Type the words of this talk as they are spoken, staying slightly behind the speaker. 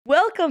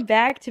welcome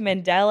back to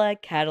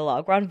Mandela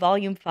Catalog. We're on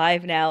volume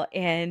 5 now,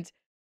 and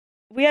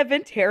we have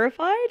been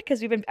terrified because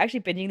we've been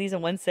actually binging these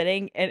in one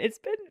sitting, and it's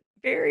been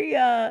very,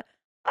 I've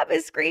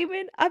been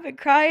screaming, I've been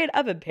crying,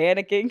 I've been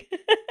panicking.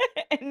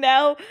 And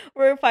now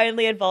we're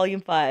finally at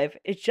volume 5.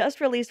 It's just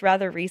released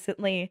rather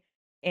recently,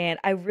 and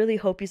I really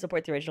hope you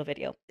support the original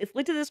video. It's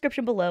linked in the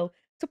description below.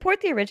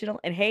 Support the original,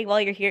 and hey, while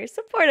you're here,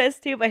 support us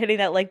too by hitting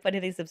that like button,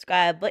 hitting the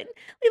subscribe button.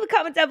 Leave a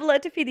comment down below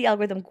to feed the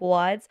algorithm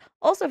quads.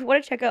 Also, if you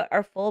want to check out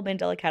our full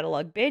Mandela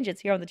catalog binge, it's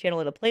here on the channel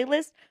in a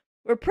playlist.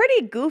 We're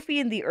pretty goofy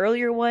in the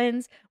earlier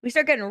ones. We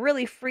start getting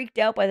really freaked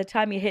out by the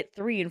time you hit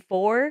 3 and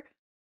 4,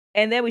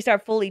 and then we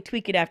start fully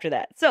tweaking after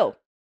that. So,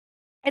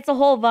 it's a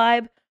whole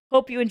vibe.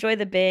 Hope you enjoy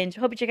the binge.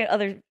 Hope you check out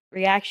other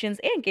reactions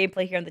and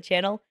gameplay here on the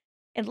channel.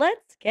 And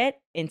let's get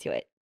into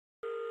it.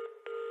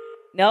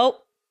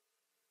 Nope.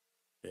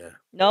 Yeah.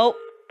 Nope.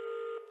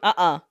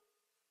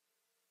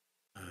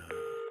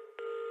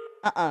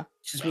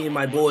 Just me and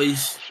my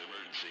boys.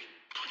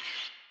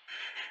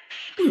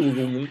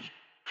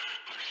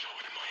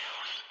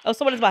 Oh,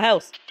 someone is my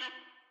house.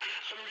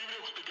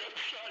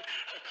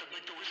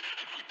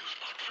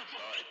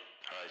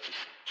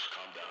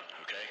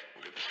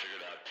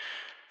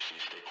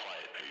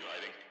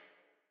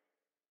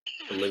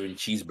 A living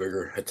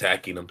cheeseburger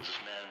attacking him. Does this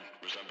man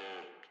resemble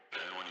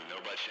anyone you know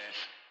by chance?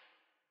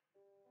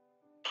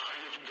 I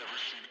have never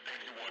seen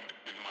anyone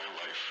in my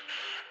life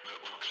that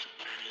looks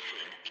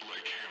anything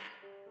like him.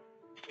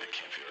 That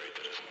can't be right.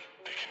 That doesn't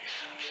make any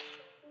sense.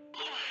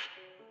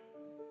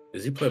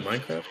 Does he play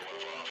Minecraft?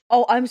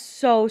 Oh, I'm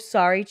so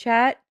sorry,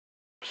 chat.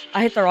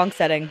 I hit the wrong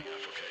setting.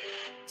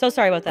 So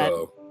sorry about that.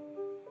 Uh-oh.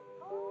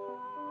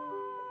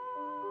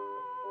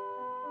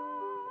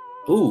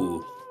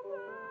 Ooh.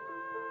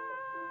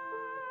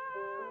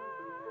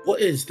 What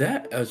is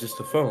that? That was just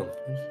the phone.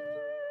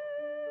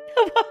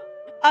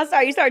 I'm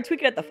sorry, you started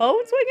tweaking at the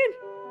phone swinging?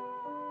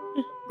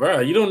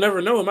 Bruh, you don't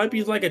never know. It might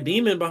be like a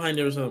demon behind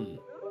it or something.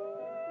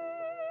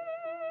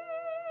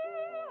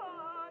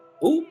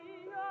 Ooh.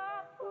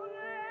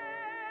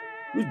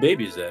 Whose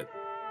baby is that?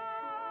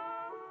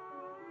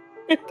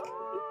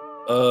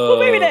 Who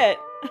baby that?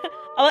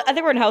 I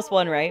think we're in house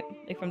 1, right?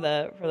 Like from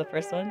the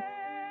first one.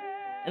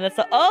 And that's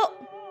the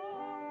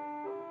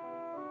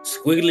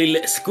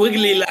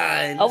Squiggly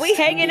lines. Oh, we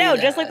hanging out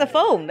just like the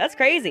phone. That's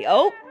crazy.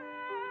 Oh,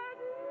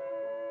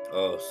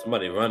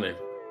 somebody running.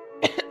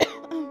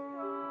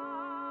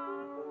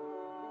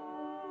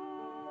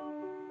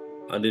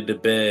 Under the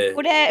bed.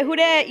 Who that? Who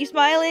that? You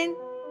smiling?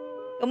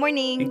 Good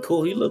morning. He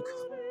cool. He look.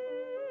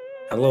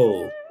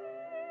 Hello,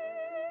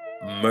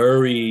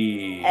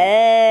 Murray.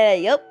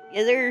 Yep.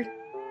 Yes, sir.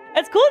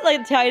 That's cool.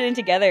 Like tying it in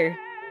together.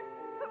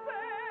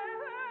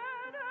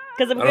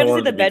 Because we got to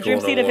see the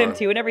bedroom scene of him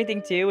too and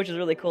everything too, which is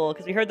really cool.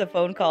 Because we heard the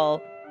phone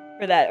call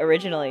for that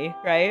originally,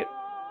 right?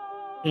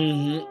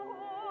 Mm-hmm.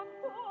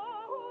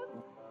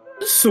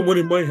 There's someone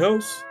in my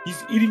house.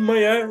 He's eating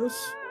my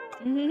ass.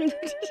 What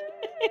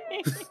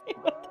the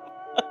fuck?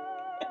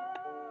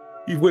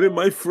 He went in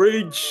my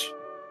fridge.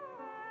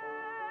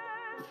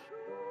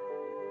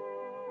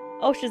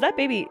 Oh, does that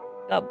baby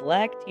got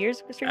black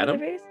tears streaming Adam?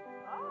 their face?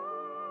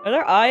 Are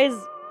their eyes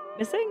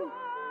missing?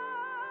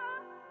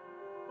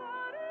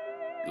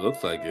 It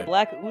looks like it.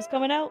 Black ooze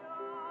coming out?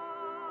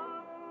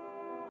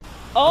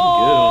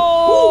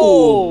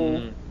 Oh!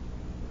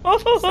 Ooh.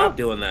 Stop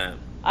doing that.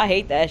 I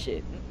hate that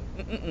shit.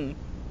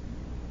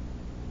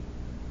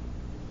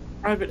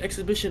 Private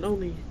exhibition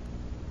only.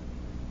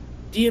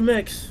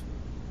 DMX.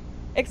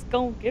 X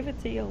gon' give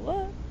it to you.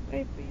 What?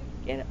 Wait for you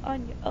to get it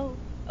on your own.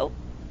 Oh.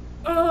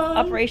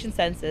 Operation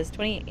Census.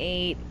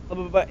 28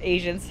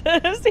 Asians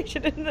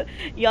stationed in the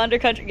yonder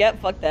country.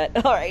 Yep, fuck that.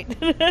 Alright.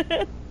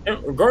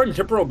 Regarding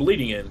temporal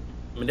bleeding in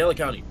Mandela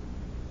County,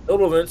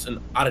 notable events and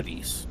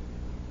oddities.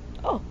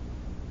 Oh.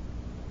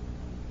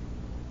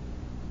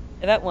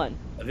 Event 1.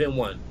 Event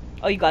 1.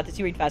 Oh, you got this.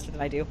 You read faster than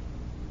I do.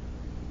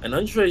 An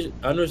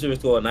unregistered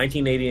school in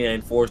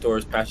 1989, 4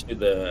 stores passed through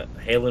the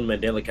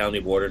Halen-Mandela County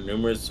border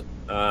numerous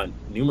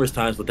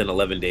times within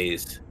 11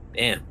 days.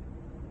 Damn.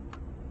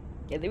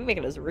 Yeah, they be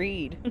making us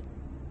read.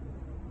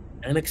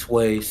 Annex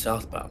Way,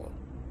 southbound.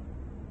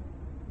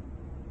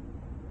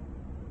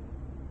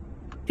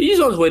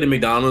 He's on his way to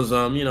McDonald's.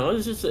 You know,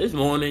 it's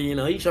morning. You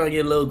know, he's trying to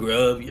get a little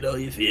grub. You know,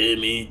 you feel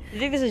me? You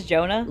think this is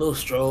Jonah? A little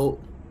stroll.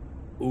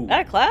 Ooh.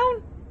 That a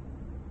clown?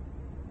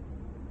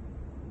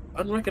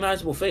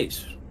 Unrecognizable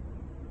face.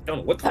 I don't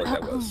know what the fuck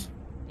that was.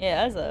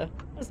 Yeah,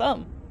 that's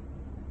something.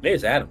 Maybe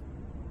it's Adam.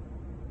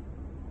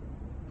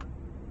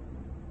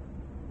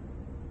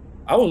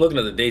 I wasn't looking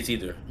at the dates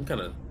either. I'm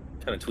kind of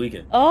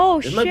tweaking. Oh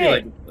this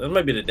shit! This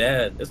might be the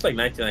dad. It's like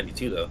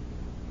 1992 though.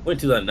 Went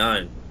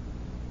 2009.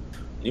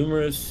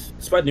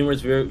 Despite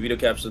numerous video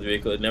captures of the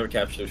vehicle, it never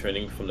captured the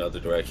turning from the other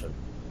direction.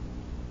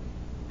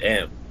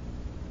 Damn.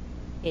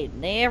 It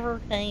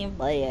never came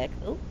back.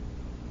 Oh.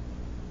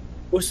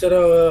 What's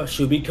that?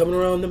 She'll be coming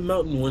around the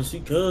mountain once he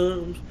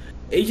comes.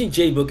 Agent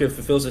J. Booker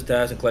fulfills his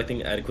task in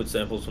collecting adequate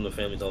samples from the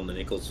families on the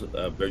Nichols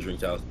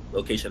Bergering's house,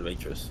 location of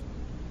interest.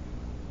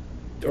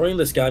 During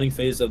the scouting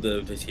phase of the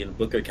investigation,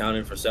 Booker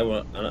accounted for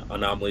several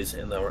anomalies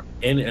in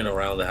and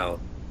around the house.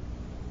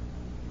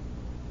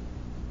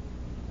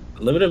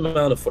 A limited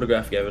amount of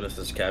photographic evidence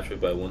is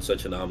captured by one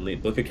such anomaly.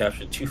 Booker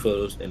captured 2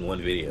 photos and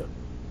 1 video.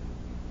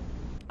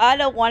 I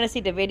don't want to see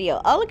the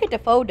video. I'll look at the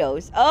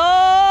photos.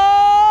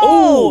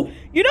 Oh!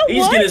 You know what?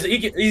 He's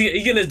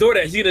getting his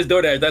DoorDash. He's getting his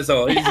DoorDash. That's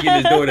all. He's getting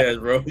his DoorDash,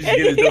 bro. He's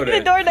getting his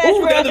DoorDash. Bro.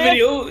 Not the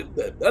video.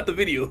 Not the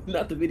video.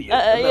 Not the video.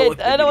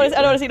 I don't want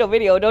to see no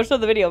video. Don't show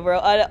the video, bro.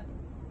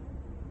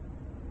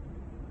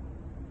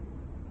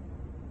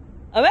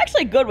 I'm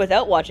actually good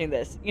without watching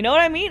this. You know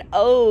what I mean?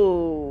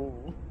 Oh.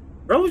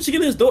 Bro, what you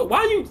getting his door? Why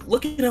are you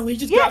looking at him? He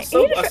just got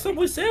a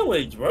Subway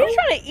sandwich, bro. He's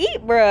trying to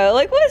eat, bro.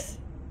 Like, what's...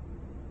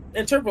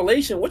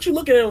 Interpolation. What you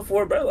looking at him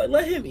for, bro? Like,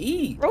 let him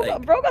eat.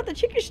 Bro got the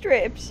chicken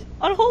strips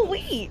on whole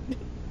wheat.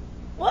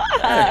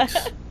 Why?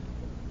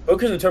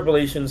 Booker's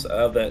interpolations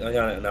of the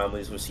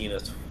anomalies were seen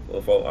as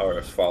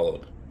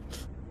followed.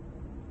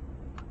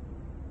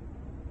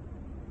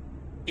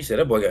 He said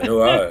that boy got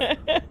no eye.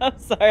 I'm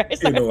sorry. He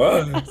got no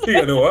eye. He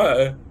got no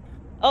eye.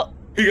 Oh.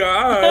 He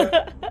got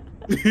eye.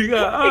 He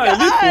got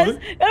eyes.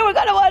 Everyone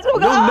got no eyes.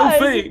 No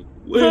face.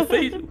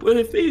 Where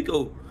his face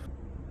go?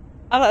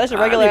 I thought that's a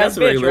regular ass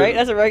bitch, right?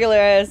 That's a regular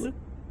ass.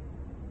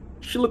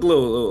 She look a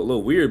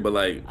little weird, but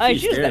like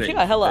she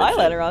got hella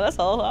eyeliner on. That's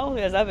all. I don't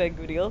think that's that big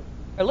of a deal.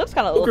 Her lips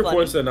kind of look funny. Booker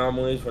reports the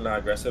anomalies were not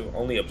aggressive,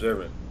 only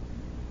observant.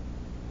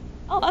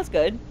 Oh, that's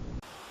good.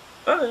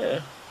 Oh yeah.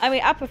 I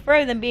mean, I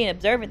prefer them being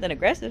observant than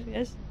aggressive.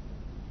 Yes,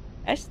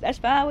 that's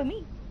fine with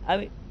me. I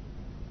mean,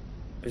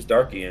 it's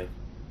dark again.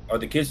 Are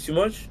the kids too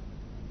much?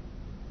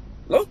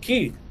 Low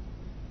key.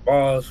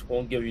 Boss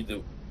won't give you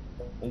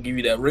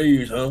that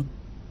raise, huh?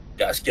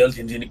 Got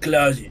skeletons in the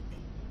closet.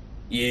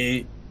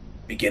 Yeah.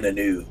 Begin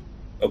anew.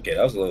 Okay,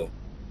 that was a little.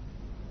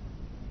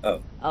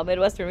 Oh. All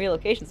Midwestern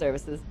Relocation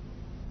Services.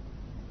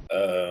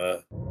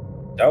 That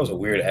was a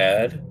weird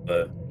ad,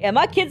 but. Yeah,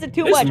 my kids are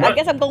too much. I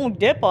guess I'm going to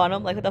dip on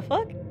them. Like, what the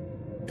fuck?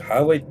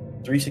 Highway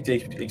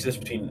 368 exists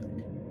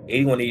between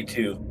 81 and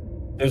 82.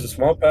 There's a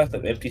small path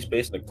of empty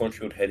space in the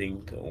cornfield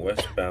heading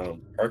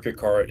westbound. Park your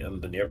car on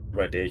the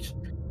nearby ditch.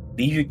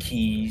 Leave your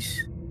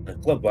keys in a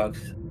glove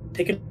box.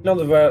 Take all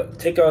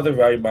the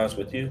value box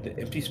with you. The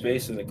empty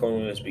space in the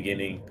corner is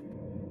beginning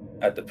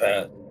at the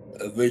path.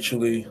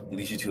 Eventually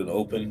leads you to an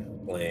open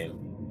plain.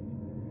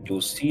 You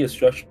will see a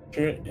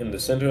structure in the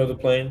center of the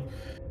plain.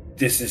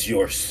 This is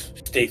your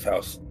safe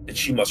house,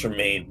 and you must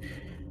remain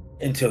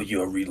until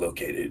you are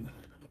relocated.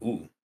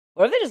 Ooh.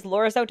 What if they just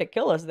lure us out to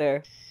kill us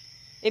there?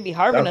 They'd be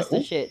harming us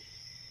and shit.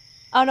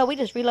 Oh no, we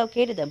just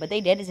relocated them, but they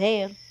dead as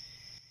hell.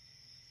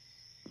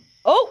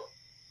 Oh!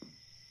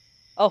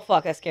 Oh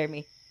fuck, that scared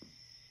me.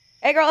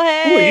 Hey girl,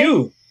 hey! Who are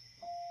you?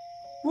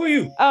 Who are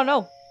you? I don't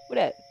know. Who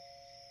that?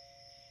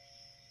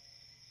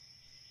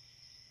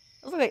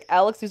 Looks like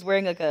Alex, who's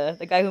wearing like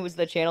the guy who was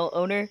the channel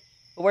owner,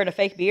 but wearing a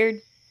fake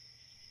beard.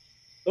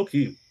 So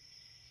cute.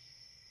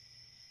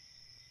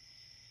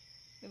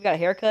 We've got a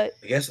haircut.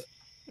 I guess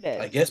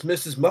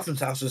Mrs. Muffin's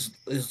house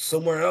is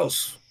somewhere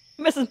else.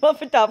 Mrs.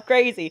 Muffin Top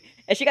crazy,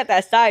 and she got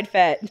that side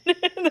fat.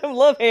 Them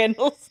love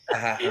handles.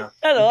 That's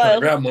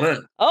wild. Grab one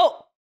in.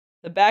 Oh,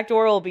 the back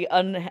door will be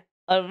unlocked.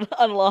 When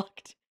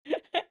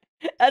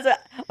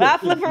I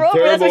flip her over,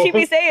 that's what she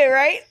be saying,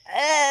 right?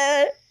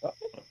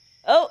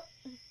 Oh,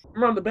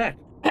 I'm on the back.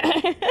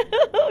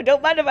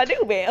 Don't mind if I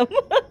do, ma'am.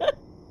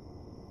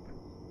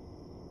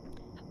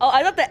 Oh,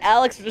 I thought that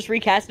Alex just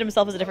recasted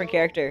himself as a different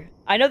character.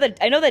 I know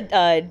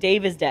that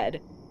Dave is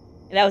dead,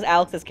 and that was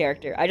Alex's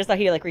character. I just thought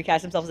he like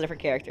recast himself as a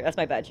different character. That's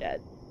my bad,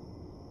 Chad.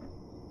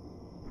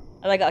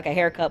 I got like a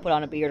haircut, put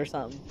on a beard or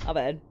something. My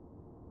bad.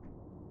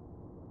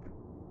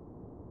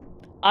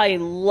 I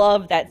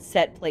love that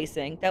set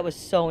placing. That was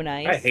so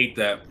nice. I hate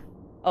that.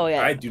 Oh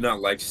yeah. I do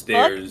not like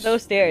stairs. Fuck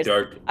those stairs.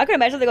 Dark. I could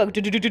imagine they go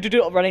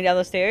running down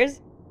those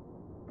stairs.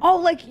 Oh,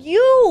 like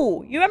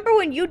you! You remember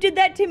when you did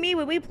that to me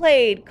when we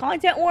played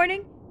Content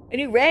Warning? And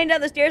you ran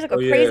down the stairs like a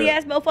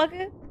crazy-ass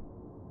motherfucker?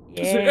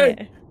 Yeah.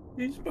 Hey,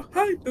 he's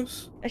behind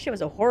us. That shit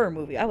was a horror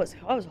movie. I was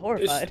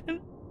horrified.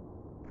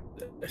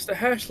 It's the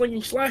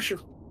hash-slinging slasher.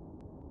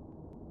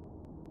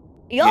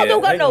 Y'all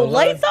don't got no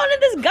lights on in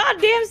this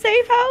goddamn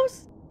safe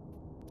house?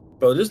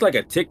 Bro, there's like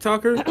a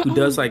TikToker who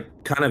does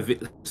like kind of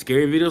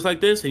scary videos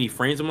like this, and he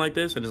frames them like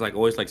this, and it's like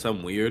always like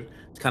something weird.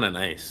 It's kind of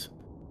nice.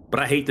 But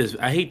I hate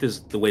this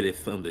the way they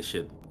film this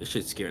shit. This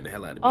shit's scaring the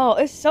hell out of me. Oh,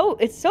 it's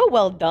so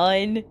well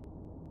done.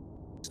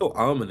 So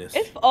ominous.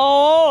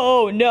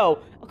 Oh no,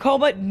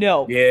 Coma,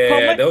 no. Yeah,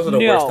 Coma, those are the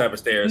worst type of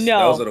stairs.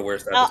 No. Those are the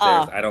worst type of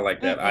stairs. I don't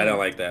like that. I don't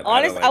like that.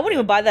 Honestly, I wouldn't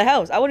even buy the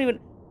house. I wouldn't even.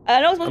 I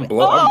know it's I'm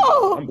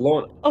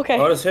blowing. Okay.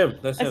 Oh, that's him.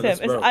 That's him.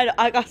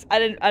 I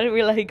didn't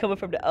realize he coming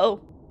from the O.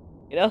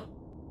 You know.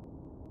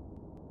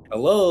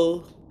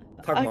 Hello.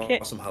 Talking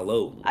about some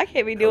hello. I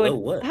can't be doing. Hello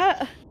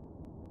what?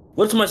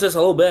 What if somebody says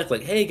hello back?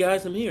 Like, hey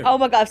guys, I'm here. Oh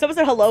my god! If someone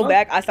said hello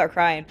back, I start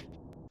crying.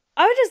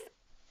 My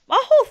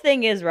whole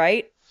thing is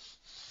right.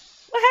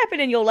 What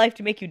happened in your life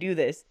to make you do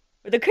this?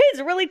 Were the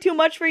kids really too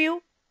much for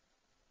you?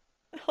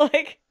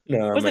 Like,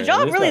 was the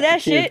job really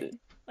that shit?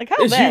 Like how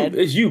It's bad?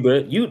 you. It's you, bro.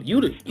 You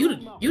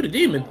the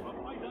demon.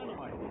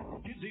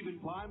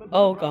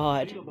 Oh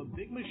god.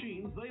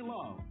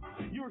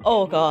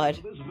 Oh god.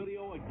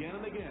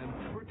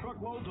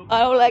 I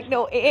don't like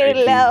no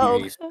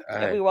analog. Jeez.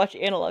 And we watch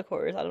analog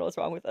horrors. I don't know what's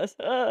wrong with us.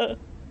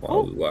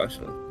 While we watch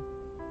them.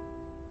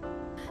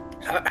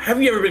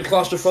 Have you ever been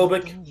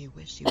claustrophobic? Something you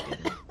wish you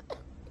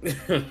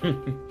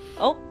didn't.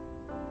 Oh.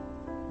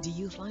 Do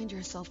you find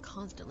yourself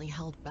constantly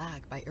held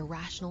back by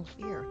irrational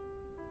fear?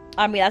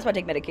 I mean, that's why I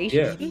take medication.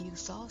 Yeah. Maybe you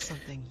saw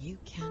something you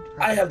can't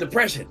predict. I have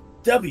depression.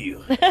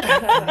 W.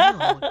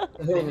 Now,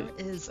 there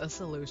is a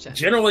solution.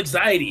 General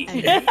anxiety.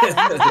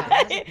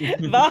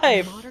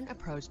 Vibe. Modern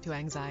approach to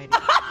anxiety.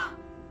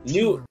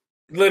 New,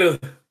 literally.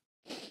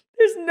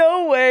 There's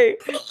no way.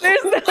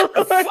 There's no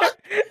way.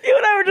 You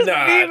and I were just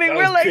beaming.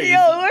 We're like, crazy.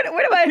 yo, what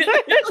am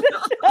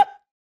I?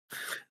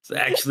 It's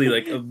actually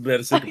like a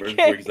medicine for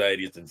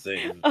anxiety. It's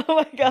insane. Oh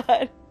my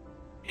god.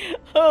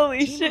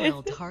 Holy shit.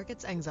 Chemo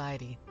targets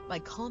anxiety by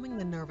calming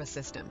the nervous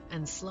system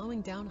and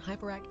slowing down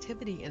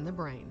hyperactivity in the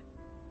brain.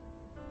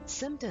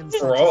 Symptoms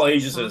For such all as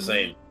ages are the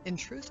insomnia, same.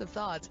 intrusive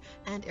thoughts,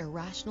 and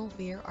irrational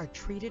fear are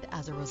treated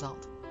as a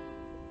result,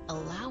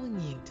 allowing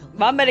you to live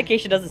My life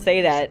medication the doesn't way say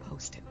you're that.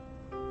 supposed to.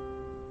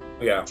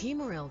 Yeah.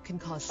 Timoril can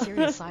cause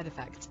serious side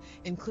effects,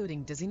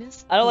 including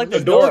dizziness. I don't like this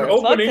The door's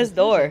door. Fuck opening. this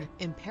door.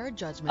 Impaired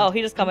judgment. Oh,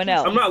 he just coming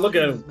out. I'm not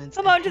looking at him. movements,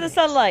 Come and out into the headaches.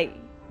 sunlight.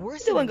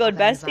 Worsening doing good, of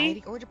bestie?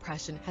 anxiety or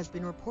depression has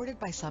been reported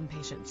by some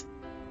patients.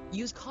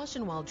 Use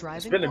caution while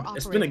driving been or a-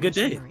 it's operating been a good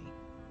day. machinery.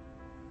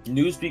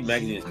 Newspeak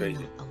magazine is You are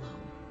crazy. not alone.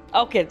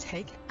 Okay.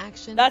 Take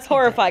action. That's today.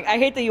 horrifying. I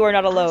hate that you are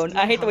not alone. Ask I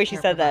your hate the way she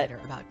healthcare said that.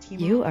 provider about Timoril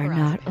You are or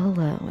not Azepam.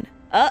 alone.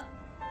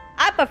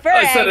 I prefer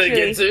I said it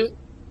actually. again too.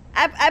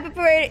 I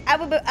prefer it. I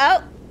would.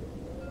 Oh.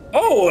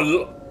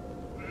 Oh,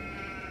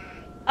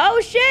 Oh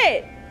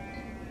shit.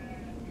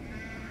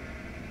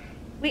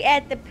 We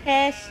at the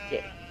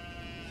pasture.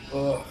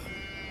 oh,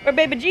 Where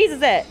baby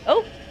Jesus at?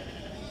 Oh.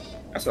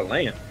 that's a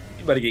lamb.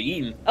 You better get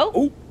eaten.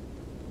 Oh. Ooh.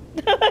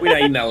 We're not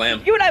eating that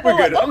lamb. You and I We're both.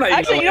 good. Oh, I'm not eating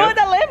actually, that you know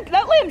lamb. what?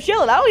 That lamb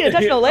chilling. I don't need to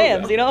touch no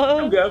lambs. You know.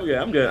 I'm good.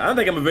 I'm good. I don't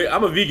think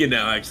I'm a vegan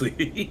now.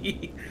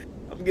 Actually,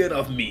 I'm good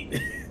off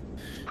meat.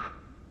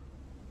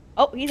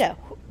 Oh, he's out.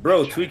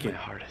 Bro, Tried tweaking. my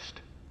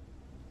hardest.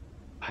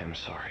 I am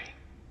sorry.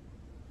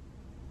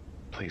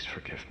 Please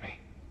forgive me.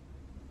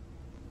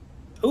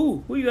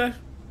 Who you got?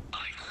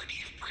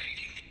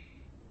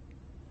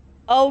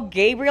 Oh,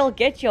 Gabriel,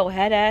 get your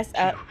head ass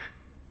out.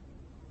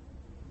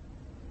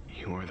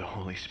 You are the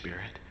Holy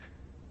Spirit.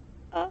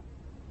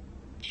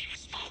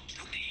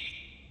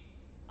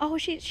 Oh,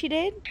 she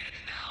did.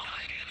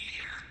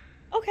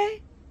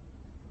 Okay.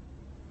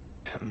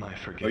 Am I Oh,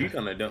 forgiven? you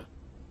kind of dumb.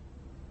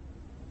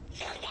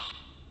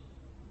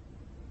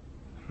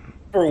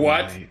 For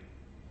what? I-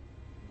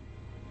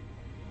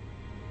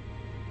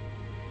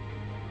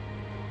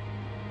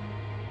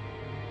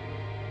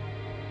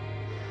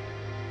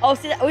 Oh,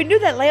 see, we knew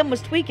that lamb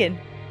was tweaking.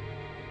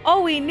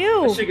 Oh, we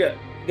knew. That shit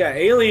got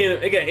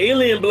alien. It got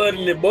alien blood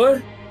in it,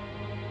 boy.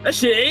 That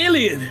shit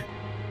alien.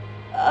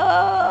 Who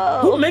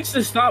Oh. makes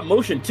this stop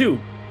motion too?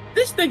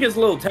 This thing is a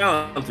little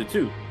talented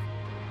too.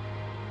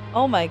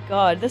 Oh my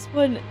god, this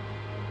one,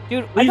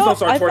 dude. Please don't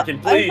start twerking,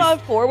 I please.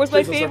 thought 4 was my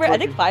Please don't start favorite. I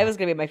think twerking. 5 is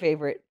gonna be my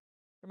favorite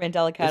for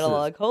Mandela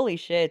Catalog. Holy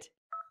shit.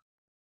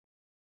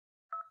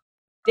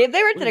 They rented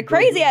What a you doing,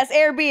 crazy dude? ass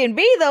Airbnb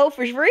though,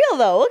 for real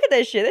though. Look at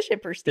this shit. This shit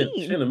Shit pristine.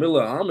 in the middle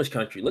of Amish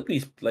country. Look at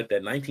these, like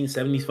that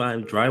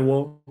 1975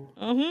 drywall.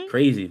 Mm-hmm.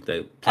 Crazy.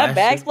 That That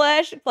plastic.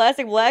 backsplash,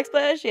 plastic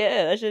backsplash.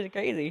 Yeah, that shit is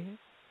crazy.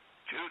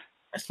 Jude,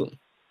 That's the-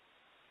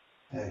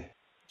 Hey,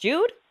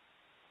 Jude?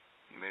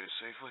 you made it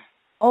safely?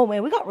 Oh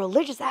man, we got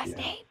religious ass Yeah.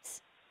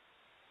 names.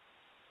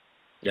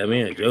 Yeah,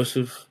 man.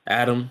 Joseph,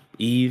 Adam,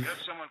 Eve.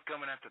 Have someone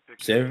coming after pick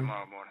you Sarah? up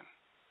tomorrow morning.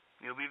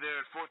 You'll be there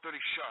at 4:30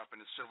 sharp in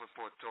the Silver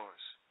Fort Taurus.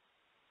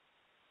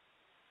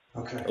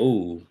 okay.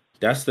 Oh,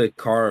 that's the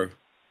car.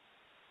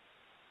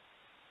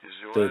 This is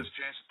your The- last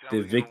chance to tell the me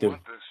you don't victim.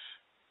 want this.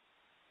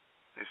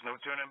 There's no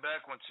turning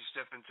back once you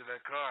step into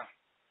that car.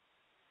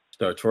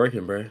 Start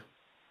twerking, bro.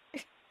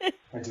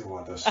 I do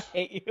want this. I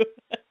hate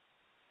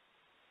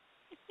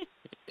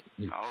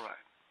you. All right.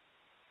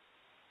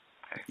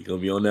 Hey, You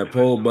gonna be on that we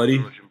pole, live in buddy?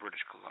 Village in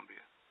British Columbia.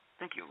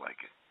 Think you'll like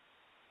it.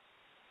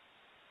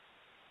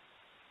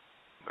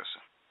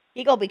 Listen,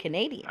 He gonna be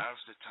Canadian.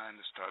 now's the time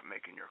to start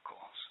making your calls.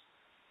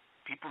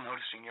 People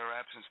noticing your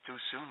absence too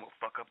soon will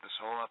fuck up this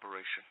whole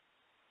operation.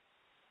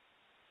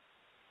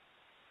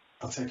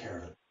 I'll take care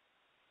of it.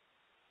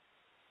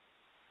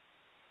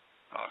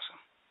 Awesome.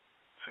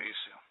 See you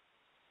soon.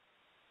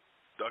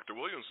 Dr.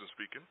 Williamson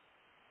speaking.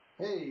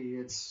 Hey,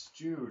 it's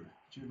Jude.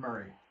 Jude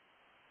Murray.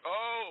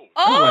 Oh!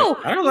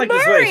 Oh, I don't like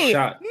this Murray! red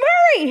shot.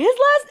 Murray, his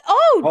last.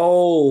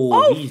 Oh,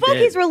 Oh, he's fuck,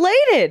 dead. he's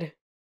related.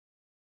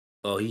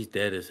 Oh, he's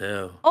dead as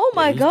hell. Oh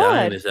my he's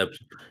dying God. this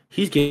episode.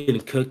 He's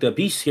getting cooked up.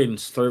 He's getting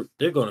slurped.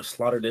 They're gonna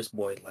slaughter this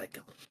boy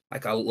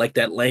like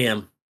that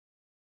lamb.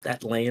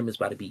 That lamb is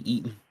about to be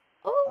eaten.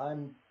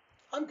 Oh,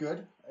 I'm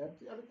good.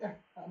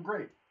 I'm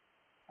great.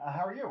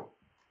 How are you?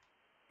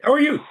 How are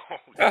you? Oh,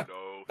 Ah,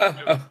 no. ah,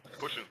 Just ah.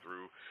 pushing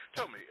through.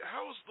 Tell me,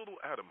 how's little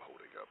Adam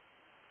holding up?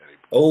 Any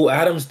Oh,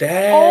 Adam's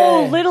dad.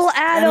 Oh, little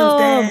Adam's Adam.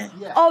 dad.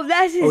 Yeah. Oh,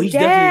 that's his he's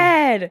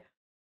definitely- dad.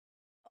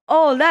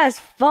 Oh, that's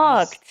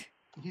fucked.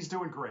 He's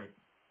doing great.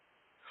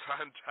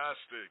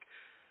 Fantastic.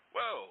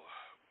 Well,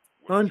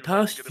 when did you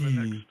plan to get him in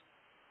Fantastic. next?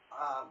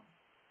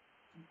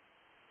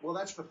 Well,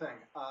 that's the thing.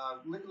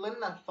 Lynn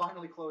and I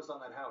finally closed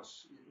on that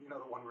house. You know,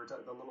 the one where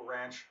the little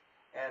ranch,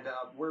 and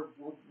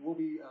we'll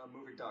be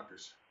moving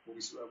doctors.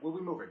 We'll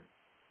be moving.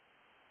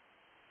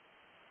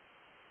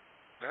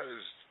 That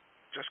is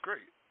just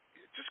great.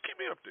 Just keep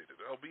me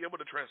updated. I'll be able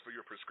to transfer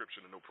your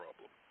prescription no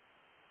problem.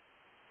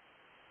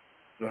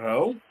 The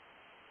hell?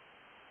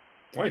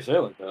 Why you say it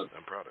like that?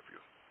 I'm proud of you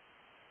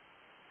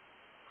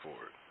for,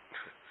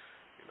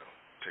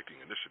 taking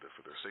initiative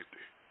for their safety.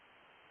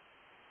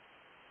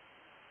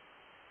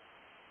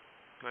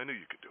 I knew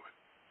you could do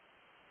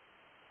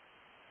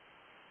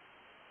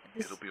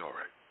it. It'll be all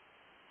right.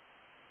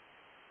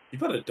 You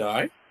about to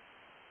die?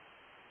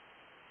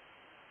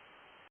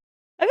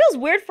 That feels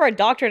weird for a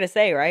doctor to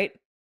say, right?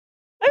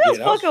 That feels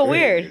Yeah, that was fucking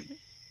very weird.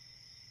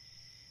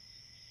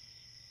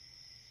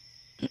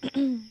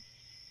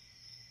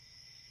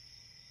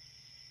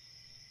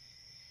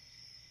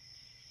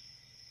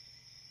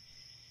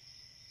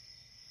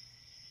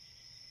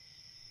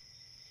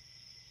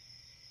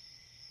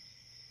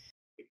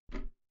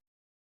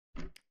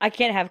 I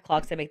can't have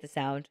clocks that make the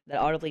sound that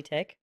audibly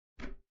tick.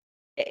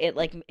 It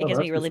gives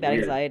me really bad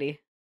anxiety.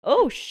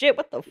 Oh shit!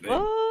 What the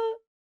fuck?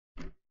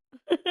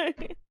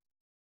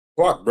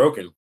 Clock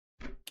broken.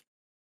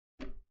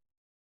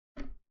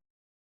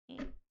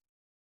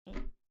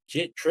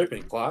 Shit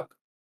tripping, clock.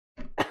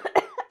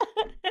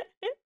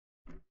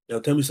 Yo,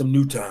 tell me some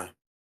new time.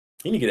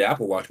 You need to get an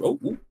Apple Watch. Oh,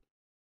 ooh.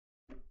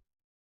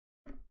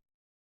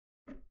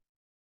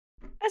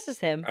 That's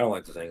just him. I don't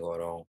like this angle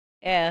at all.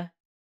 Yeah.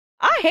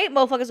 I hate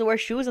motherfuckers who wear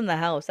shoes in the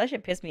house. That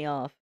shit piss me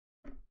off.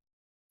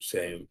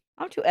 Same.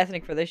 I'm too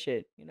ethnic for this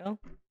shit, you know?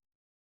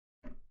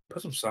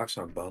 Put some socks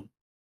on, bum.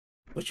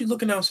 What you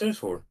looking downstairs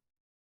for?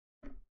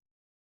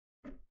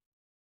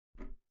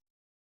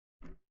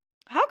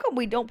 How come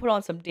we don't put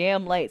on some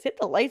damn lights? Hit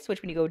the light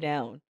switch when you go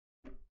down.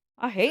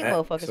 I hate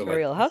motherfuckers for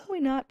real. How can we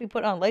not be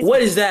put on lights?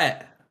 What is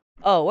that?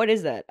 Oh, what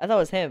is that? I thought it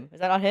was him.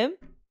 Is that not him?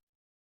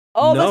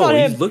 Oh, no, that's not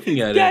him. He's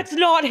looking at That's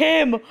not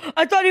him.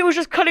 I thought he was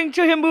just cutting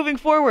to him moving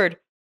forward.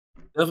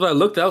 That's what I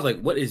looked at. I was like,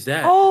 what is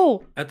that?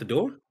 Oh. At the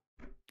door?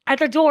 At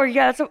the door,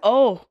 yeah. That's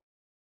oh.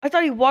 I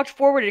thought he walked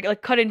forward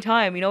and cut in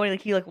time. You know, when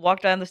he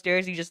walked down the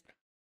stairs, he just.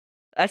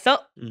 That's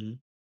up. Mm-hmm.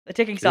 The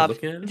ticking stopped.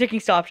 The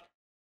ticking stopped.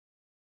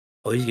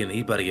 Oh, he's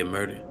about to get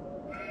murdered.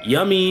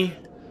 Yummy.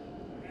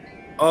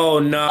 Oh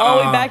no.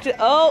 Oh, we back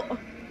to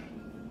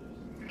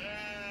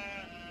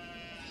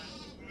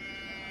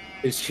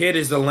His kid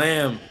is the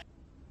lamb.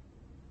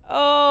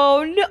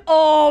 Oh no!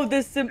 Oh,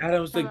 this.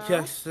 Adam's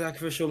the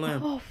sacrificial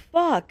lamb. Oh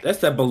fuck! That's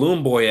that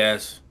balloon boy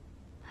ass.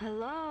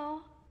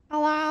 Hello.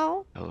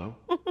 Hello. Hello.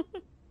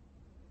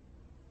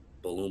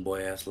 Balloon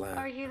boy ass lamb.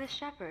 Are you the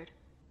shepherd?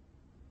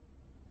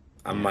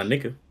 I'm my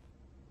nigga.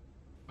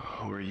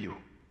 Who are you?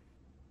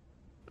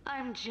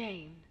 I'm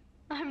Jane.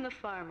 I'm the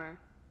farmer.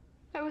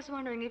 I was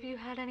wondering if you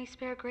had any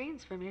spare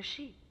grains from your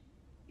sheep.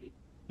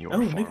 You're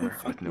a farmer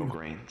with no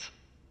grains.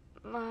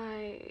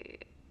 My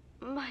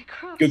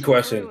crops Good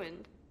question. are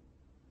ruined.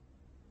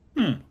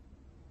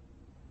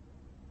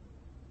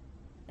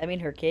 I mean,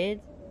 her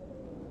kids.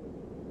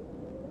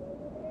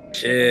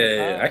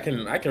 Shit, I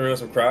can ruin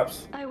some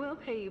crops. I will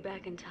pay you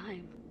back in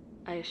time.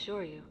 I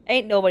assure you.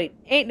 Ain't nobody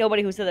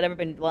who said that ever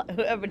been told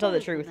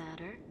the truth.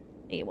 Matter?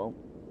 He won't.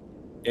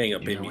 You ain't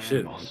gonna pay me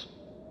shit.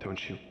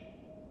 Don't you?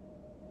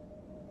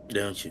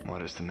 Don't you?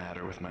 What is the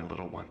matter with my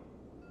little one?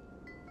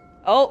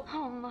 Oh.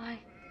 Oh my.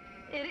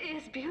 It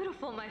is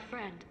beautiful, my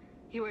friend.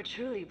 You are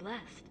truly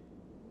blessed.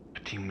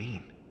 What do you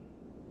mean?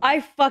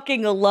 I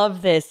fucking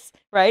love this,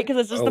 right? Because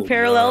it's just the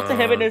parallel to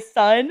him and his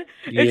son.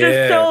 It's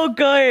just so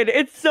good.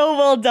 It's so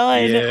well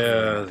done.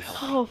 Yeah.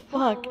 Oh,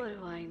 fuck. Well,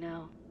 what do I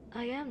know?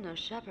 I am no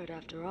shepherd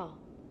after all.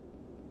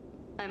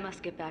 I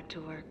must get back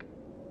to work.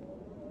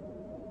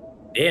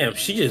 Damn,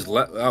 she just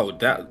left. Oh,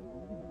 that.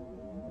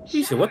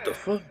 He said, what the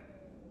fuck?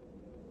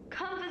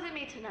 Come visit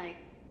me tonight.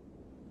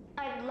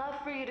 I'd love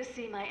for you to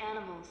see my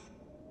animals.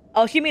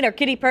 Oh, she mean her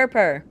kitty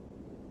purr.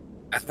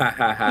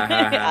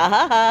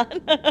 I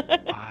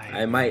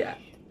might.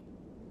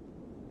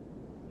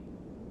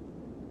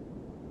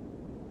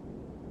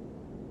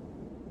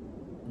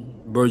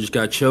 Bro just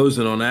got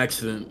chosen on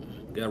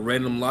accident. Got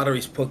random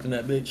lotteries poked in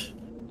that bitch.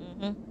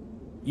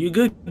 You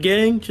good,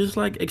 gang? Just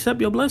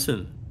accept your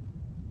blessing.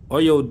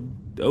 Or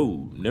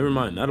never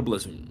mind, not a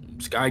blessing.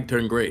 Sky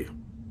turned gray.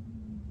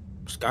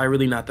 Sky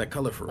really not that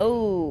color for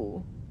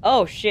real.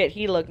 Oh shit,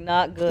 he looked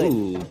not good.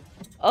 Ooh.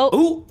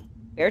 Oh.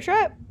 Bear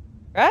trap?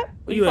 Right?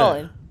 Where you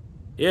falling?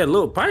 Yeah,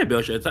 little probably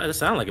bear trap. That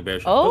sound like a bear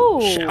trap.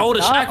 Oh,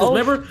 the shackles.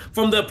 Remember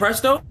from the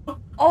Presto?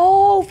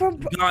 Oh, from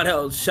God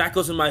held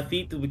shackles in my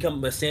feet to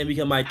become sand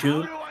become my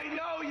tomb. How do I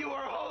know you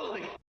are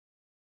holy?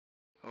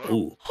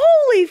 Ooh.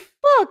 Holy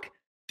fuck!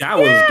 That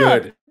was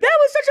good. That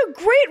was such a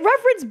great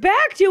reference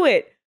back to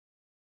it.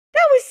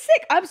 That was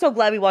sick. I'm so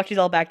glad we watched these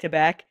all back to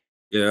back.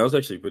 Yeah, that was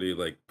actually pretty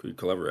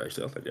clever.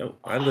 Actually, I was like, yo,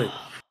 I like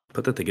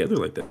put that together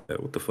like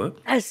that. What the fuck?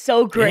 That's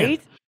so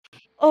great.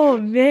 Oh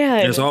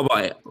man. It's all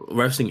about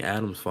arresting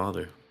Adam's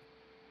father.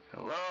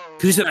 Hello?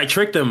 Because he said I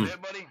tricked him. There,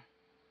 buddy?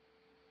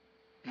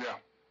 Yeah,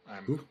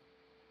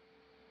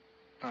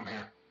 I'm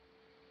here.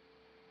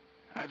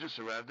 I just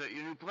arrived at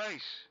your new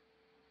place.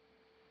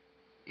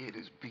 It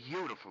is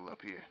beautiful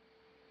up here.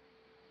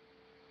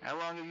 How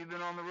long have you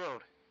been on the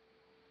road?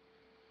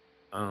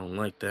 I don't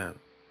like that.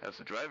 How's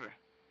the driver?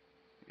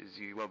 Is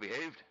he well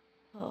behaved?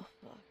 Oh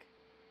fuck.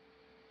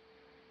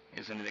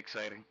 Isn't it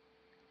exciting?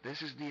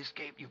 This is the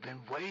escape you've been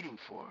waiting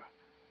for,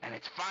 and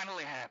it's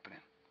finally happening.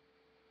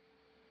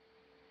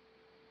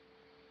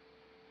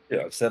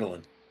 Yeah, I'm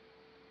settling.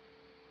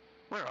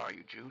 Where are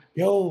you, Jude?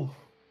 Yo.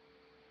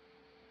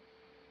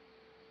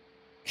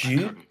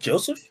 Jude?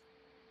 Joseph?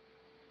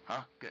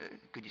 Huh?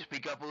 Could you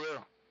speak up a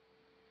little?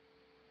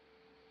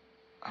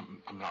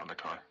 I'm not in the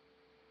car.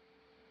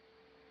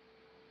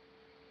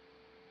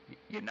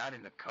 You're not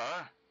in the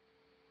car?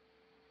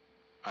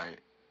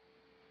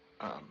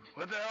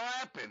 What the hell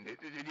happened?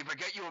 Did you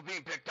forget you were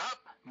being picked up?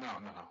 No.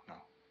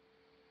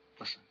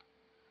 Listen.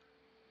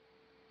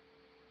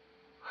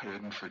 I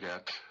didn't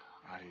forget.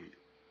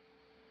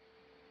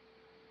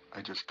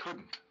 I just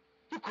couldn't.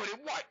 You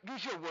couldn't what?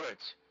 Use your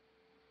words.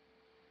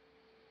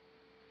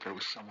 There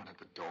was someone at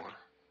the door.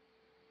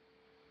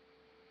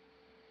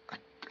 I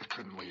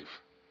couldn't leave.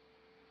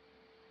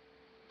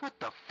 What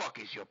the fuck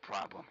is your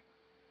problem?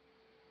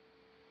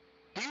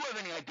 Do you have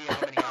any idea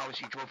how many hours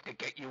he drove to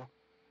get you?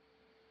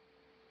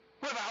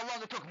 What about how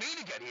long it took me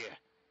to get here?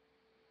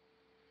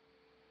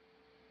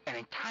 An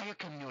entire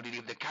community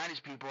of the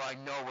kindest people I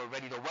know were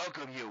ready to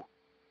welcome you.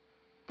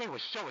 They were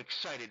so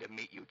excited to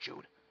meet you,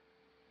 Jude.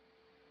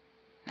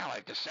 Now I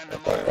have to send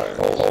them over.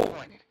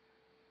 Disappointed.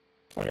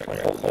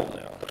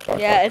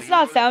 Yeah, it's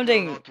not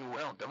sounding. Too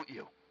well, don't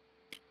you?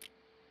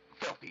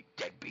 Filthy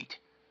deadbeat.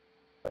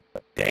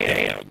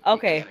 Damn.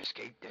 Okay. You can't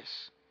escape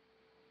this.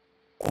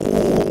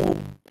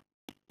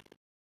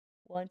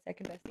 1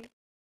 second, Bessie.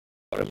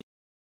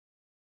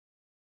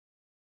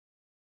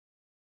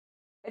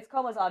 It's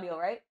Coma's audio,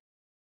 right?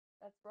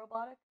 That's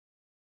robotic.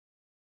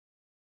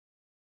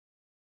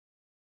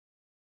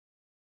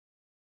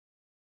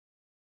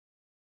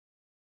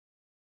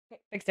 Okay,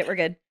 fixed it. We're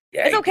good.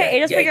 Yeah, It's okay.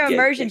 It's just for your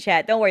immersion,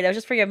 chat. Don't worry. That was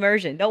just for your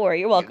immersion. Don't worry.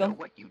 You're welcome. You know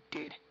what you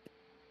did?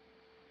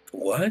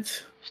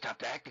 What?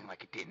 Stop acting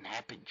like it didn't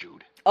happen,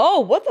 Jude. Oh,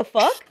 what the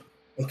fuck?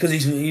 Because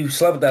he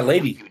slept with that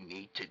lady. What you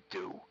need to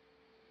do.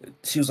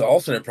 She was an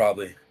alternate,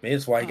 probably. Maybe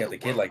that's why he got the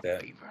kid like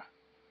that.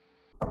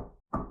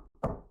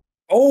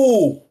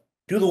 Oh!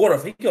 Do the water. I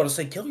think you ought to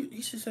say kill you.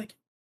 He's just like...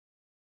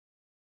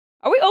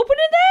 Are we opening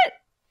that?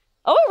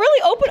 Are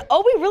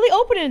we really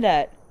opening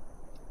that?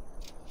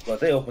 But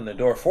they opened the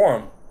door for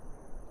him.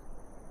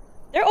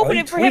 They're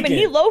opening for him and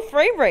he low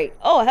frame rate.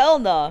 Oh, hell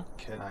no.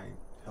 Can I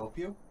help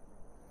you?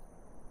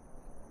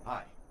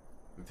 Hi,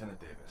 Lieutenant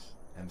Davis,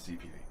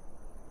 MCPD.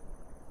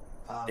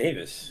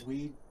 Davis?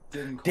 We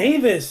didn't call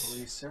Davis! the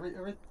police.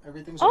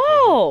 Everything's okay.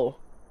 Oh!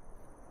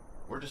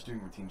 We're just doing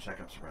routine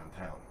checkups around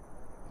town.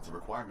 It's a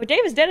requirement. But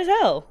Davis dead as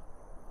hell.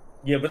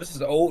 Yeah, but this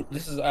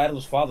is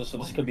Adam's father, so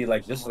this could be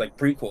like, this is like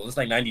prequel. This is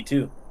like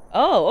 92.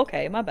 Oh,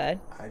 okay, my bad.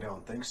 I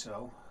don't think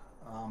so.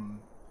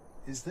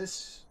 Is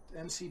this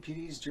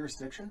MCPD's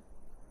jurisdiction?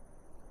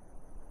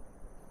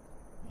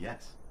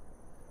 Yes.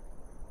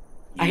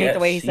 I hate the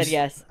way he said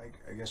yes.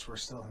 I guess we're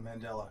still in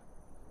Mandela.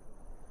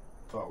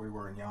 Thought we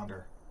were in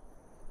yonder.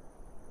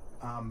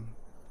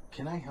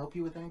 Can I help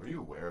you with anything? Are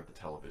you aware of the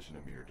television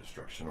and meter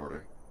destruction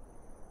order?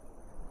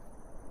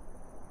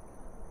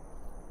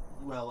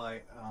 Well,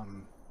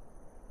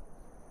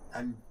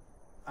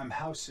 I'm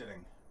house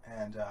sitting,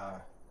 and,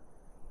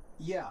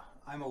 yeah,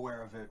 I'm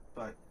aware of it,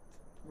 but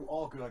we're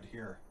all good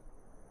here.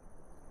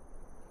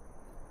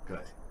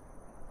 Good.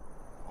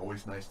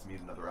 Always nice to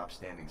meet another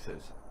upstanding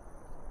citizen.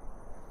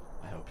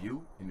 I hope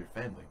you and your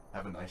family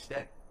have a nice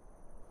day.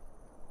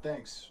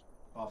 Thanks,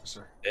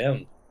 officer.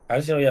 Damn. How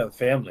does he know you have a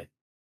family?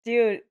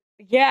 Dude,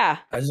 yeah.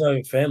 How does he know you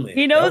have a family?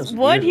 He knows,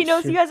 one, he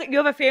knows you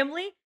have a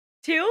family.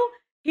 Two,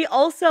 he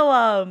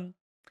also,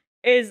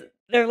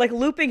 they're like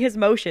looping his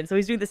motion, so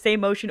he's doing the same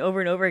motion over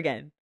and over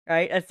again.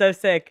 Right? That's so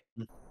sick.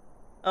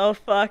 Oh,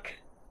 fuck.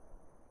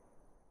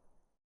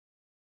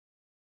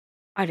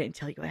 I didn't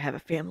tell you I have a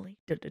family.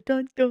 Dun, dun,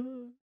 dun,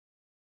 dun.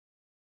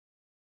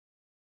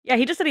 Yeah,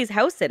 he just said he's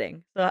house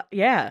sitting. So,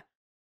 yeah.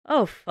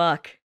 Oh,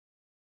 fuck.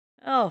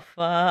 Oh,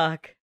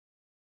 fuck.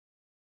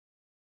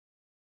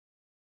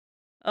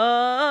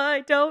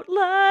 I don't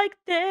like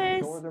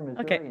this. Northern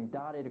Missouri and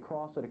dotted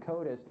across the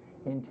Dakotas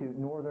into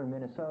northern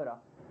Minnesota.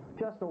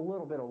 Just a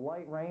little bit of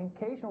light rain.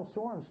 Occasional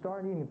storms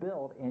starting to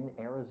build in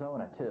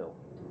Arizona, too.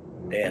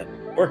 Damn.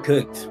 We're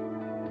cooked.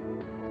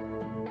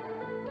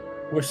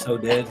 We're so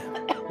dead.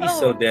 He's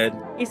so dead.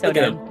 He's so Look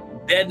dead. at him.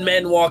 Dead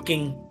men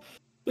walking.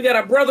 We got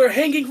a brother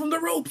hanging from the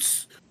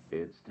ropes.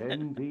 It's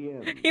 10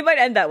 p.m. He might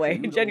end that way,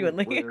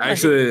 genuinely.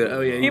 Actually,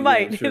 oh yeah. He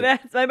might.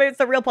 That's, I mean, it's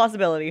a real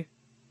possibility.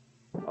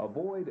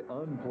 Avoid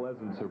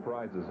unpleasant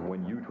surprises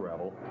when you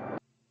travel.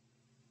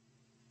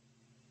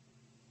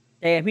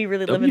 Damn, he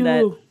really living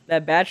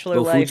that bachelor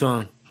Go life.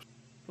 futon.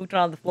 Futon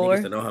on the floor.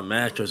 Niggas that know how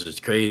mattress is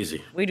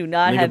crazy. We do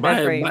not Nigga, have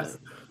bed frames.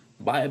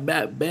 Buy a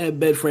bad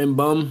bed frame,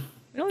 bum.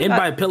 And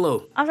buy a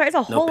pillow. I'm sorry, it's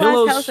a whole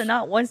ass house and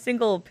not one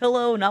single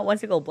pillow, not one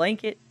single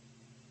blanket.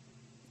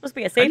 It's supposed to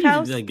be a safe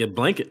house. You get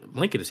blanket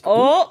is cool.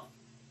 Oh,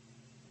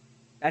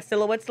 that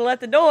silhouette still at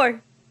the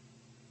door.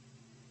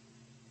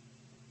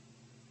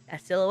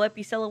 That silhouette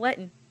be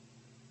silhouetting.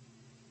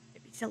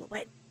 It be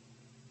silhouetting.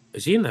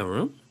 Is he in that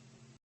room?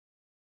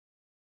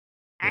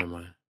 Never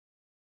mind.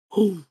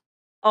 Oh,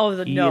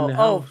 no.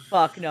 Oh,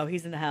 fuck, no.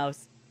 He's in the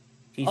house.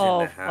 He's in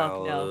the house.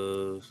 Fuck,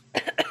 no.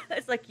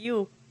 It's like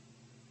you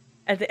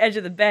at the edge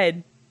of the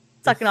bed,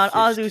 sucking on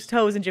Azu's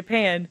toes in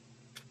Japan.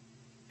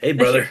 Hey,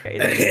 brother.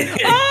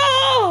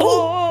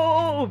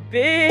 Oh,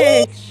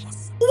 bitch.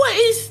 What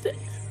is that?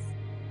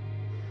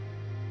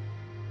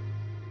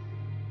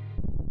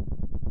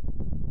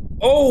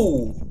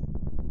 Oh.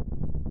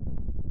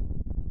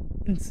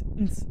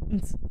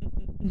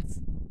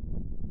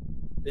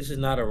 This is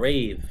not a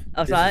rave.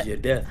 Oh, this is your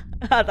death.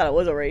 I thought it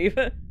was a rave.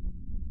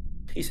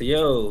 He said,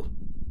 yo.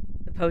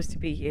 Supposed to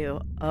be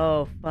you.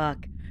 Oh,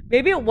 fuck.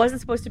 Maybe it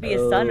wasn't supposed to be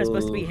his son. It was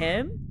supposed to be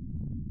him?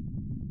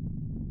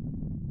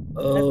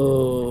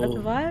 Oh. Is that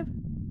the vibe?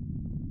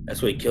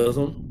 That's what he kills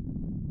him?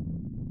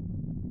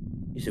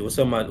 He said, what's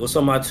on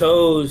my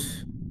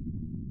toes?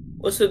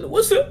 What's in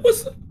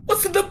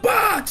the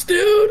box,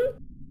 dude?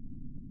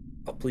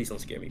 Oh, please don't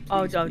scare me. Please,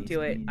 oh, don't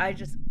do it.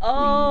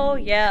 Oh,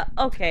 yeah.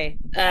 Okay.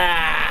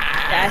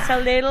 That's a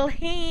little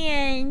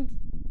hand.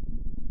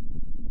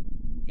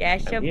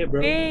 That's a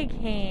big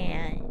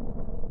hand.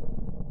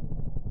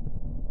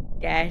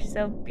 That's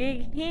a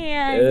big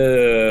hand.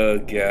 Oh,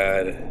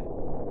 God.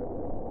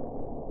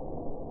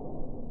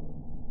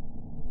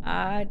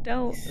 I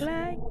don't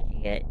like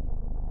it.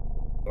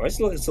 Why is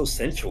it looking so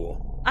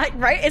sensual?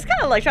 Right? It's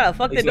kind of like trying to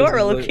fuck the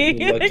door, low-key.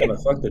 Like trying to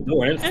fuck the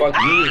door and fuck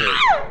me.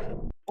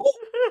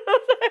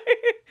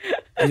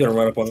 He's gonna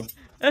run up on him.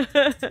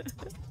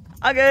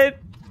 I'm good.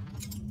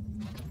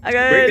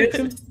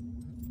 Breakdancing?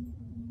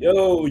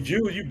 Yo,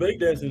 Jude, you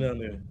breakdancing down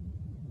there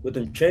with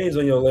them chains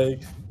on your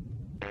legs.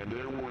 And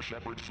there were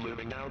shepherds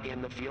living out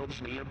in the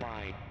fields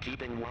nearby,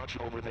 keeping watch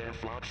over their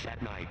flocks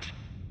at night.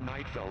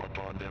 Night fell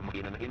upon them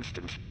in an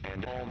instant,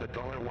 and all the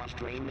color was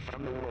drained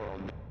from the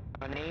world.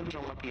 An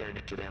angel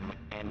appeared to them,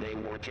 and they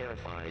were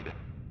terrified.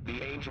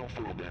 The angel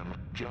fooled them,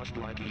 just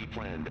like he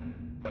planned.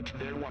 But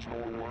there was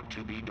more work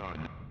to be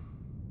done.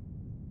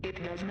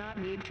 It does not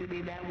need to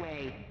be that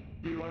way.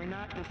 You are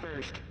not the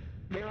first.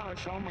 There are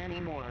so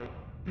many more.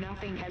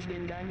 Nothing has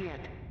been done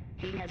yet.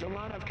 He has a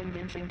lot of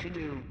convincing to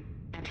do.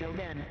 Until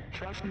then,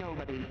 trust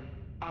nobody.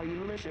 Are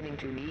you listening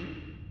to me?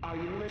 Are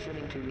you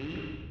listening to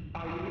me?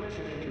 Are you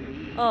listening to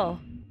me? Oh.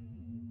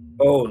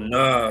 Oh,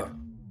 nah.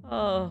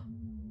 Oh.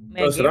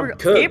 Man, Listen, I'm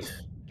cooked.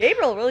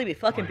 Gabriel really be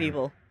fucking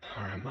people.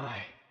 Where am I?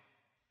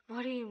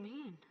 What do you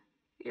mean?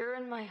 You're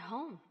in my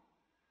home.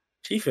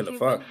 She finna You've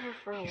fuck. been here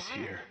for a He's while.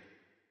 here.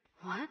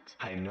 What?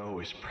 I know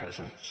his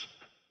presence.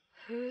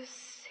 Who's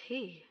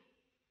he?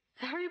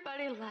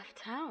 Everybody left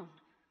town.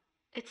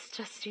 It's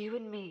just you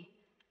and me.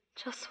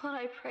 Just what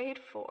I prayed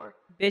for.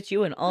 Bitch,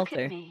 you an Look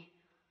altar. at me.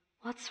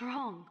 What's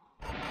wrong?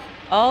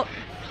 Oh.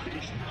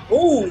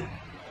 Ooh.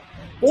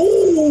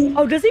 Ooh.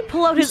 Oh, does he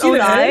pull out his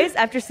own eyes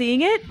after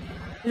seeing it?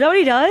 Is that what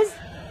he does?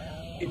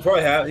 He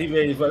probably have.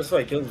 That's why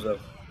he kills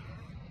himself.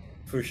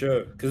 For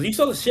sure. Because he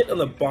saw the shit on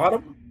the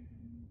bottom.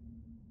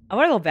 I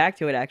want to go back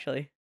to it,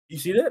 actually. You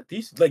see that?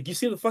 You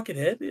see the fucking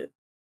head? Yeah.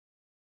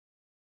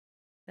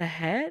 The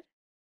head?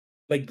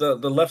 Like the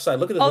left side.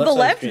 Look at the left. Oh, the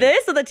left?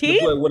 This? Or the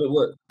teeth?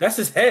 What? That's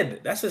his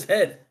head. That's his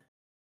head.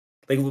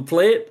 Like, we'll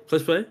play it.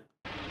 Let's play.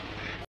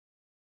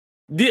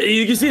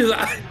 You can see his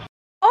eye.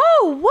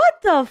 Oh,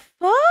 what the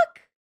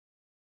fuck?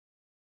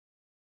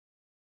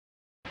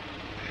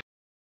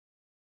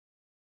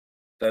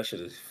 That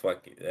shit is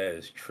fucking. That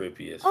is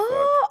trippy as fuck.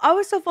 Oh, I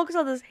was so focused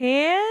on this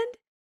hand.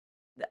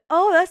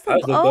 Oh, that's the.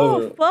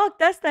 Oh, fuck.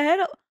 That's the head.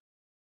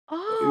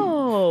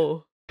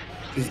 Oh.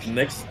 His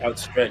neck's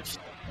outstretched.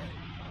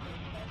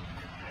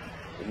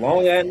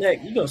 Long ass neck.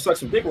 You gonna suck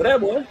some dick with that,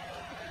 boy.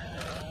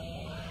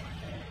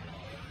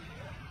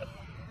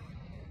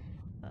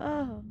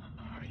 Oh.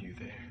 Are you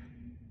there?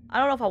 I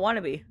don't know if I want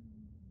to be.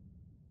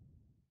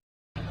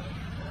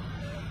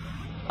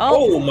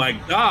 Oh my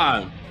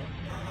god.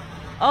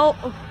 Oh.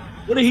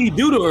 What did he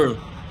do to her?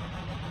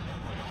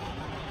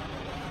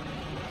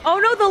 Oh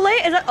no, the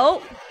lamb is that.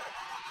 Oh.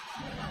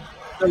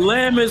 The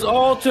lamb is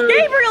altered.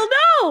 Gabriel,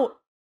 no.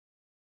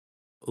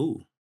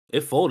 Ooh,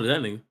 it folded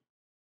that nigga.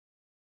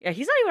 Yeah,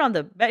 he's not even on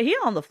the bed. He's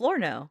on the floor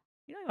now.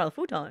 He's not even on the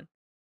futon.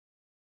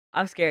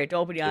 I'm scared.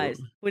 Don't open your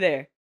eyes. Who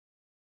there?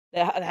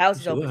 The house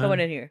is open. Someone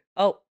in here.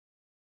 Oh.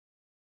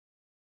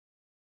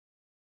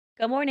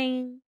 Good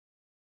morning.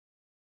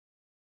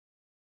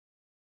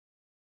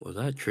 Was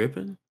I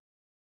tripping?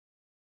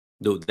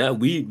 Dude, that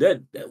weed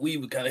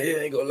kind of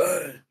hit, ain't gonna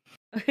lie.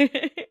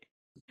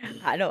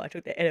 I know I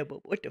took the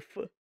edible. What the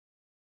fuck?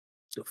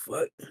 The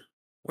fuck?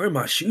 Where are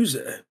my shoes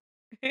at?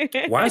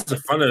 Why is the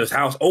front of this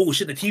house? Oh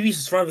shit, the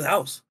TV's in front of the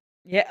house.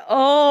 Yeah.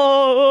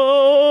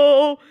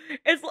 Oh,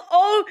 is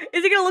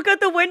he gonna look out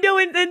the window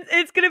and then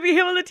it's gonna be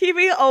him on the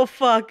TV? Oh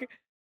fuck.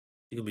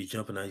 He's gonna be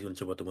jumping out. He's gonna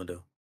jump out the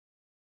window.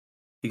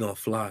 He gonna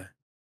fly.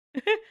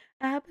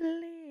 I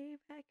believe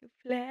I can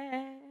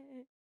fly.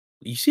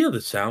 You see how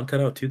the sound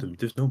cut out too?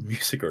 There's no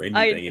music or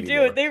anything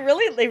anymore. Dude, they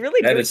really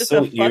That do it is just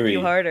so to fuck eerie.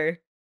 you harder.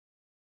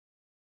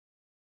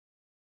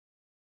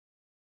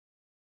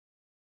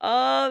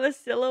 Oh, the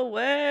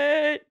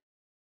silhouette.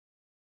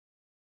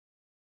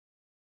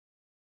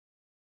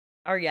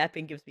 Our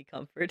yapping gives me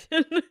comfort.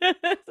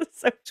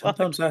 So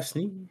Sometimes I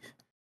sneeze.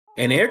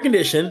 And air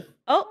condition.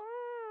 Oh,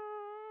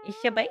 it's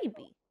your baby.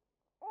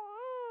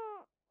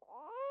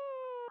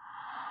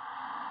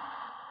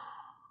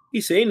 He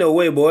said, "Ain't no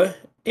way, boy.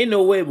 Ain't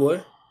no way,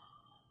 boy.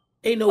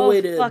 Ain't no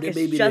way that fuck, the it's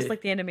baby just there."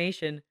 like the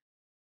animation.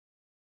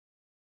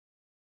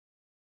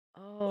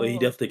 Oh, he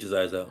definitely takes his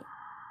eyes out.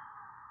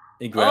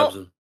 He Oh. grabs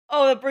him.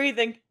 Oh, the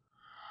breathing.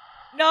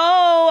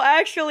 No,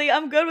 actually,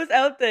 I'm good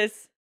without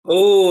this.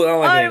 Oh, I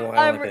don't like that.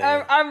 I don't like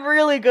that. I'm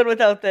really good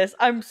without this.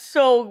 I'm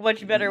so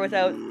much better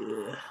without.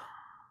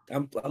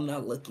 I'm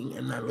not looking.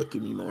 I'm not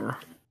looking anymore.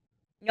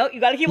 No, you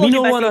gotta keep Me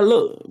looking. don't wanna Bessie.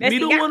 look. Bessie, Me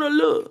don't yeah. wanna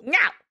look.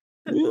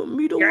 No.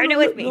 Me don't You're in wanna it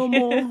with look me. no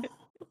more.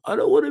 I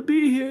don't wanna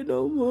be here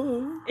no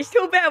more. It's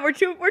too bad. We're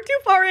too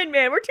far in,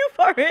 man. We're too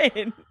far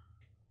in.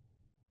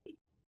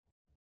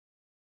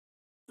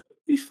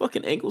 These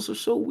fucking ankles are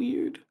so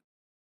weird.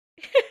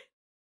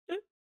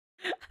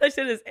 I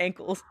said his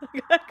ankles.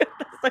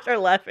 I start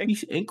laughing.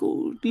 These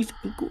ankles. I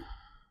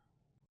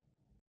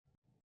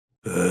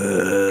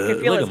can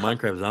feel like his a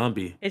Minecraft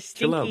zombie. His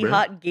Chill out, stinky, bro.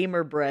 hot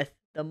gamer breath.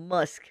 The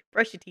musk.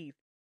 Brush your teeth.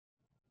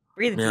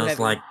 Breathing too Now it's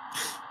heavy. like,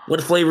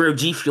 what flavor of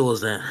G Fuel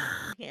is that?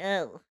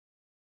 Oh.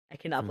 I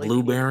cannot believe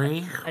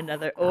Blueberry.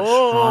 Another.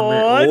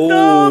 Strawberry.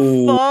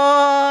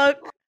 What the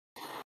fuck?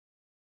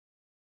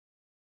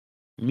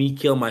 Me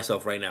kill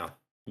myself right now.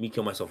 Me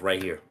kill myself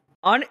right here.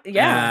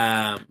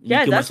 Yeah, kill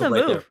that's the myself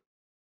move. there.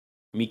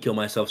 Me kill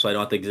myself so I don't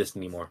have to exist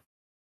anymore.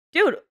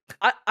 Dude,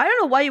 I don't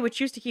know why you would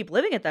choose to keep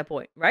living at that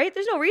point, right?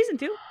 There's no reason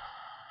to.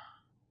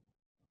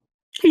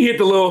 He hit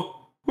the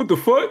little, what the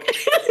fuck?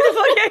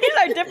 Yeah, he's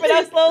like dipping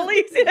out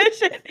slowly. See that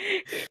shit?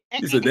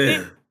 He said,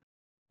 damn.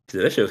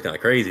 Dude, that shit was kind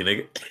of crazy,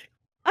 nigga.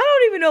 I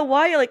don't even know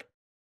why you're like.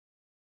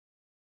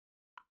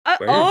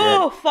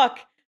 Oh, fuck.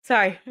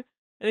 Sorry. And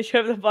they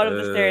showed up at the bottom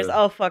of the stairs.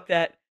 Oh, fuck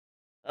that.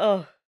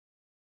 Oh.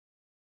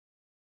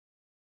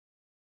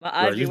 My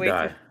eyes be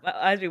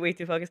way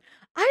too focused.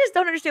 I just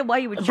don't understand why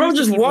you would choose bro to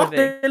just keep walked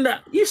living. in.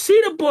 You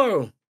see the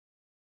bro.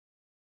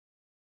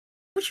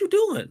 What you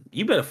doing?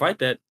 You better fight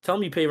that. Tell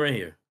me you pay rent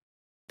here.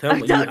 Tell me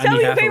I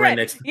need half the rent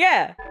next.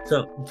 Yeah.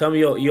 Tell me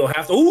you'll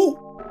have to. Ooh.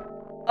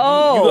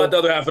 Oh. You got the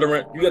other half of the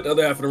rent. You got the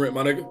other half of the rent,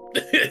 my nigga.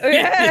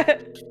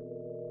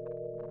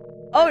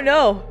 Oh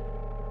no.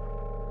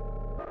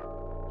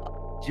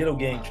 Jitto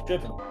gang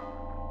tripping.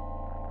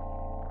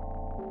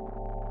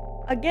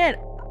 Again,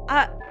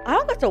 I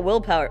don't got the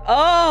willpower.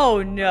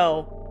 Oh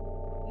no.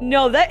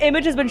 No, that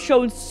image has been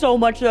shown so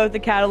much throughout the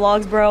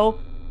catalogs, bro.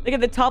 Like in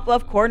the top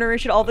left corner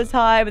and shit all the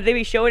time, and they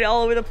be showing it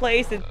all over the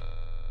place, and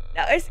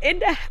now it's in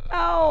the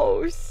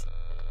house.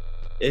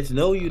 It's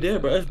no you there,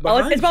 bro. It's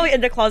behind it's probably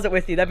in the closet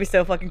with you. That'd be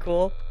so fucking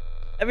cool.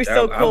 That'd be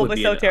so cool, but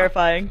so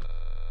terrifying.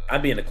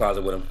 I'd be in the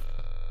closet with him.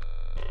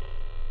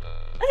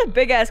 That's a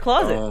big ass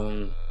closet.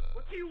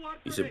 What do you want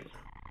from me?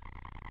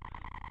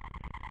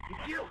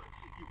 It's you.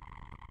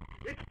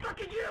 It's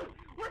fucking you.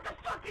 What the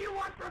fuck do you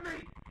want from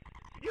me?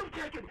 You've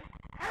taken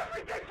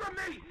everything from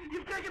me.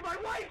 You've taken my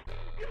wife.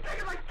 You've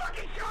taken my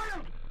fucking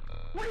child.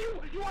 What do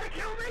you want to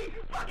kill me?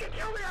 Fucking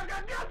kill me. I've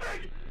got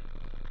nothing.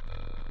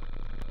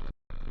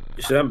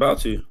 You said I'm about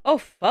to. Oh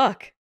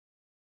fuck.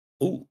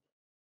 Ooh.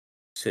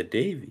 Said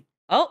Davey.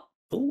 Oh.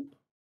 Ooh.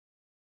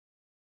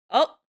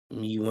 Oh.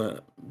 We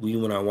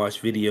when I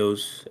watch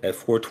videos at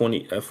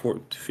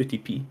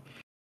 450p.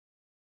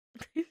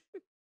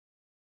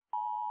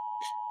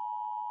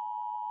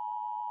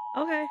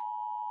 Okay.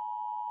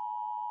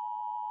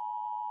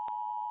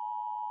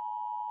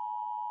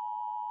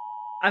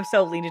 I'm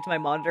so leaned into my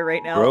monitor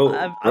right now.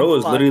 Bro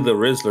is literally the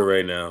Rizzler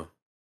right now.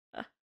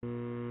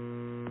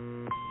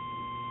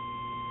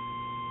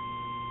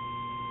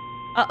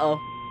 Uh-oh.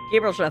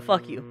 Gabriel's trying to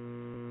fuck you.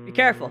 Be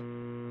careful.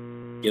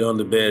 Get on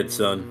the bed,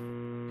 son.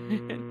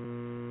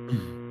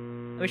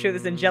 Let me show you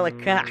this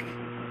angelic cock.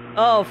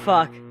 Oh,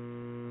 fuck.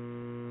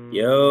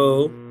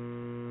 Yo.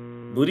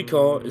 Booty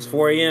call. It's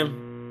 4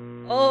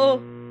 a.m. Oh.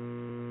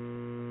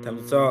 Time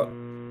to talk.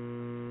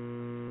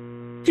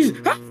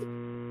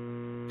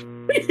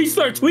 He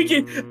started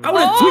tweaking. I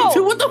would have tweaked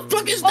too. What the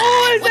fuck is that?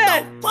 What is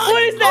that?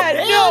 What is that?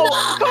 No.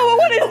 Coma,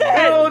 what is that?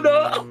 Hell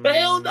no.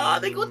 Hell no. I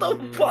think what the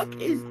fuck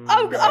is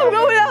I'm going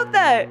without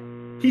that.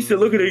 He said,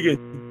 look at it again.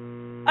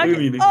 Look at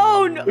me, nigga.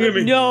 Oh, no. Look at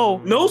me.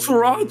 No.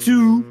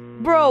 Nosferatu.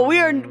 Bro, we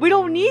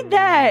don't need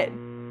that.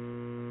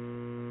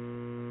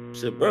 I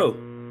said, bro.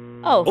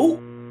 Oh. Oh.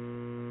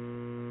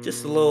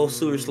 Just a little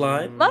sewer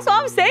slide. That's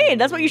what I'm saying.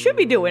 That's what you should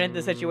be doing in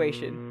this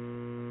situation.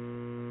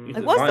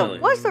 He's Like,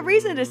 violent. what's the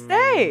reason to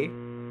stay?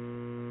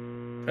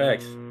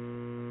 Facts.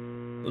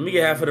 Let me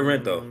get half of the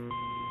rent though,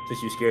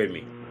 since you scared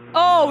me.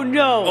 Oh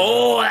no!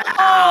 Oh,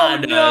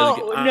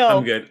 no!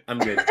 I'm good. I'm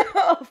good.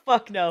 Oh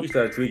fuck no! He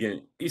started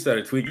tweaking. He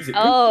said,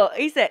 Oh,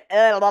 he said,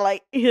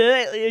 like.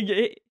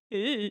 Let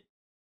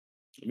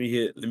me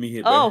hit,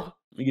 bro. Oh,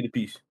 Let me get a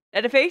piece.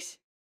 at the face.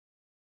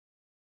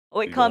 Oh,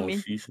 wait, You coming.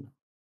 gonna see some-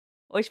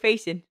 Oh, he's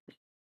facing.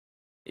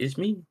 It's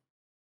me,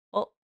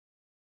 Oh,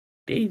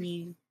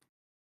 Davey.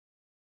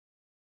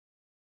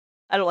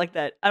 I don't like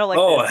that. I don't like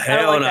Oh, this. I don't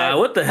hell like nah. that.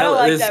 What the I hell don't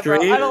like is that, bro. I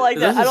screaming? don't like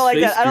Is that. I his don't like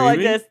face that. I don't like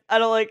screaming? this. I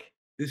don't like.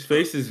 His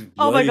face is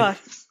Oh my bloody. god.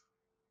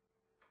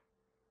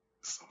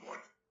 Someone.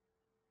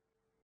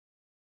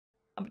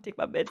 I'm gonna take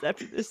my meds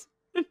after this.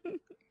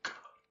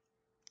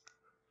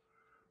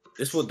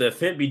 This what the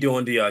Fent be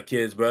doing to y'all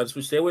kids, bro. That's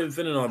what stay away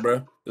from fentanyl, bro.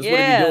 That's what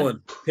Yeah. they be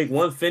doing. Take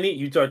one Fenty,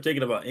 you start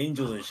thinking about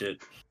angels and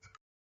shit.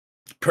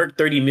 Perk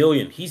 30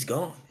 million. He's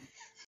gone.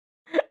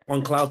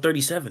 On cloud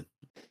 37.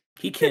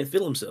 He can't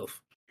feel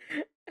himself.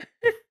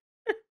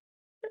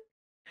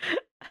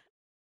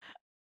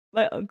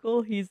 My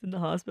uncle, he's in the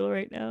hospital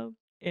right now,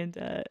 and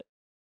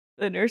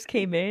the nurse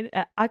came in.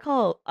 I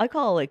call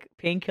like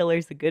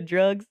painkillers the good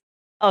drugs.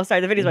 Oh,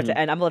 sorry, the video's about to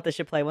end. I'm gonna let this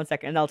shit play 1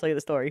 second, and I'll tell you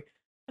the story.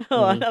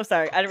 Hold on, I'm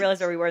sorry. I didn't realize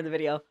where we were in the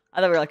video.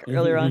 I thought we were like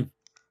earlier on.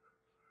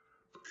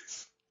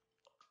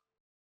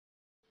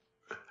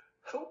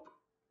 Help.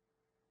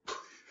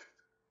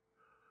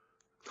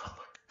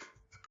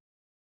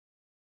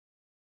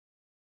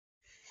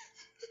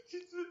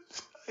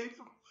 I am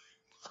my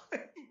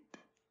mind.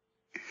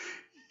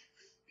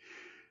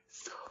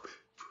 Stop it,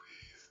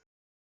 please.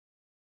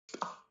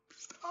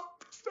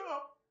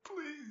 Stop,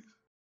 please.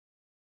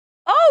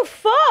 Oh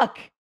fuck!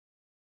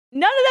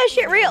 None of that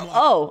shit real.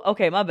 Oh,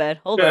 okay, my bad.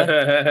 Hold on.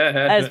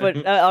 I just put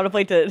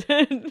autoplay to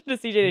to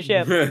CJ to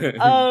ship.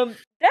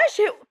 That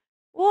shit.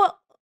 What?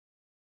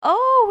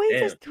 Oh, we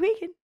Damn. just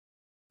tweaking.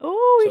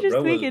 Oh, we So, just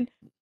bro was- tweaking.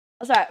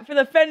 Oh, sorry for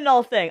the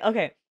fentanyl thing.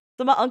 Okay,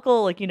 so my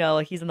uncle, like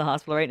like he's in the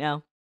hospital right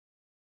now,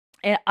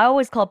 and I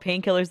always call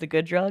painkillers the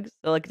good drugs.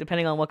 So like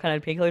depending on what kind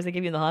of painkillers they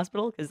give you in the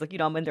hospital, because like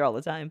I'm in there all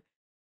the time.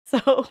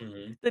 So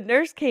the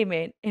nurse came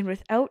in, and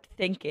without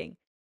thinking,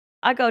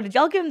 I go, "Did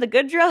y'all give him the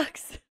good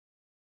drugs?"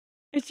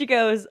 And she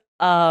goes,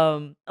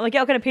 I'm like,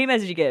 yeah, what kind of pain meds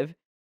did you give?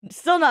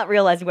 Still not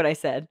realizing what I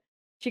said.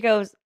 She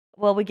goes,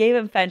 well, we gave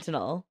him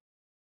fentanyl,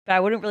 but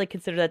I wouldn't really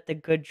consider that the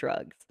good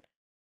drugs.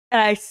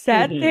 And I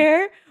sat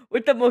there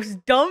with the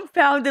most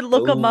dumbfounded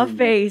look on my Ooh.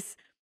 face.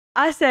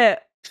 I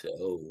said,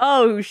 So,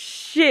 oh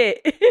shit.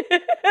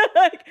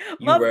 Like,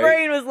 You my right.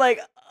 brain was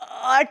like, oh,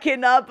 I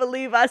cannot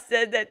believe I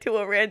said that to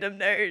a random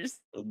nurse.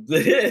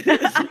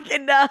 I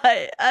cannot.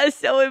 I was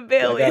so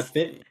embarrassed.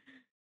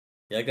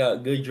 Y'all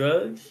got good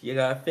drugs? You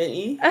got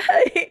Fenty?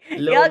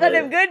 Y'all got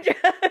them good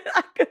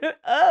drugs.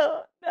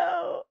 Oh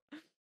no.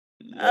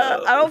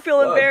 I don't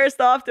feel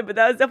embarrassed often, but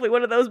that was definitely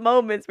one of those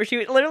moments where she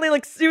was literally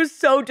like, she was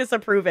so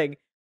disapproving.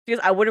 She goes,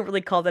 I wouldn't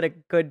really call that a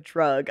good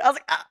drug. I was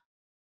like,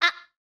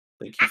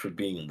 Thank you for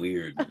being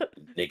weird,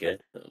 nigga.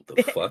 What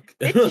the fuck?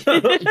 That's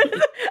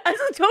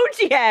the tone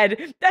she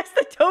had. That's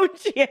the tone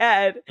she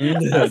had.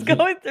 I was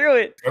going through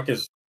it.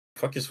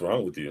 Fuck is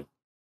wrong with you?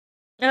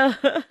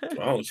 What's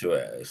wrong with your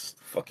ass?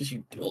 The fuck is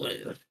you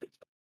doing?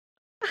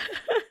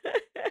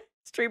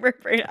 Streamer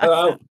brain.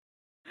 Oh,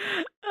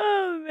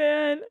 Oh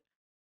man.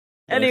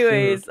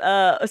 Anyways,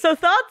 so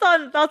thoughts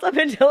on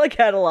Mandela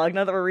Catalog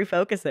now that we're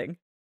refocusing.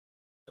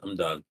 I'm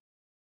done.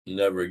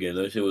 Never again.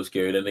 That shit was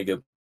scary. That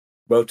nigga,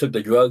 bro, took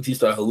the drugs. He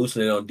started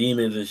hallucinating on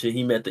demons and shit.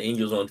 He met the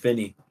angels on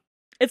Fenty.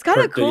 It's kind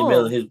of Perk 30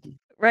 million cool,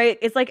 right?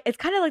 It's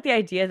kind of like the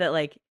idea that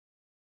like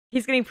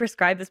he's getting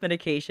prescribed this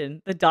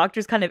medication. The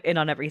doctor's kind of in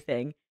on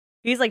everything.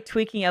 He's like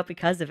tweaking out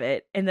because of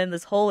it, and then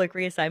this whole like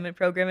reassignment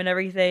program and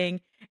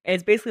everything. And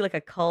it's basically like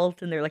a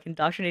cult, and they're like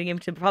indoctrinating him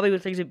to probably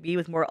what things would be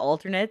with more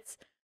alternates.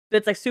 But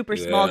it's like super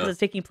small because Yeah. it's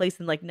taking place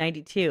in like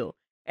 '92,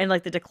 and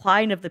like the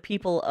decline of the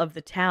people of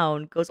the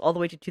town goes all the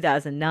way to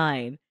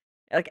 2009.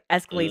 It, like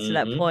escalates to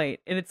that Mhm. point,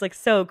 and it's like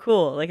so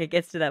cool. Like it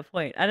gets to that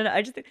point. I don't know.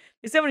 I just think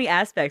there's so many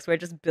aspects where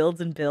it just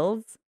builds and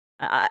builds.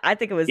 I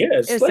think it was Yeah,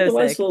 it's it was like so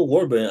a nice sick. little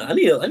war, but I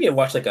need to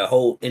watch like a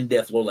whole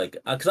in-depth lore, like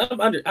because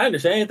I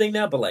understand anything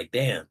now, but like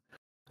damn,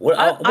 what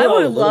I all the would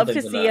little love to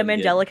things I'm see a not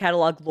getting. Mandela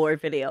Catalog lore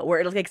video where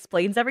it like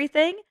explains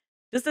everything,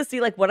 just to see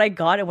like what I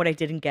got and what I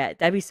didn't get.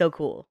 That'd be so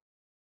cool,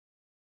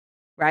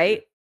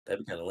 right?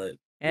 That'd be kind of lit.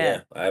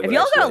 Yeah. I If would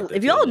y'all actually got, like that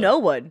if too, y'all yeah. know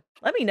one,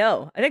 let me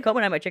know. I think Coma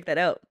and I might check that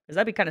out because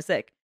that'd be kind of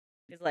sick.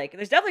 It's like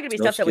there's definitely gonna be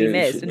No stuff that we scary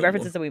missed shit and no more.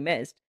 references that we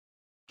missed.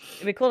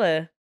 It'd be cool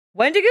to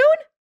Wendigoon.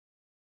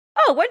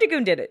 Oh,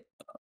 Wendigoon did it.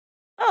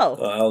 Oh,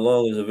 How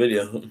long is the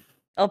video?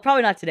 oh,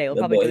 probably not today. We'll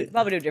That probably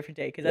boy, do a different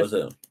day because what's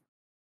that's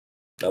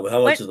that?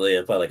 How when. much is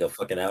it? Probably like a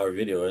fucking hour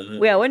video, isn't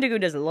it? Yeah,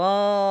 Wendigoon does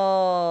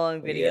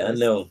long videos. Yeah, I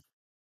know.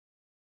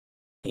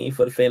 He ain't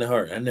for the faint of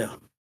heart. I know.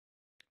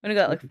 I'm gonna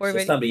go like 4 So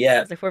it's videos. time to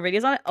yap. It's like 4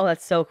 videos on it. Oh,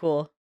 that's so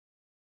cool.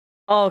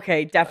 Oh,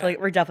 okay, definitely.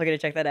 We're definitely gonna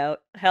check that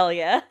out. Hell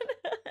yeah.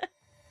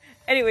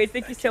 Anyways,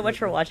 thank you so much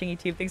for watching,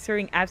 YouTube. Thanks for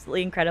being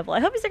absolutely incredible. I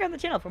hope you stick around the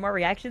channel for more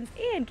reactions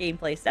and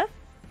gameplay stuff.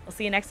 I'll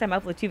see you next time. I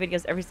upload 2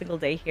 videos every single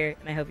day here,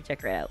 and I hope you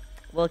check her out.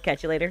 We'll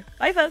catch you later.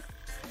 Bye, folks.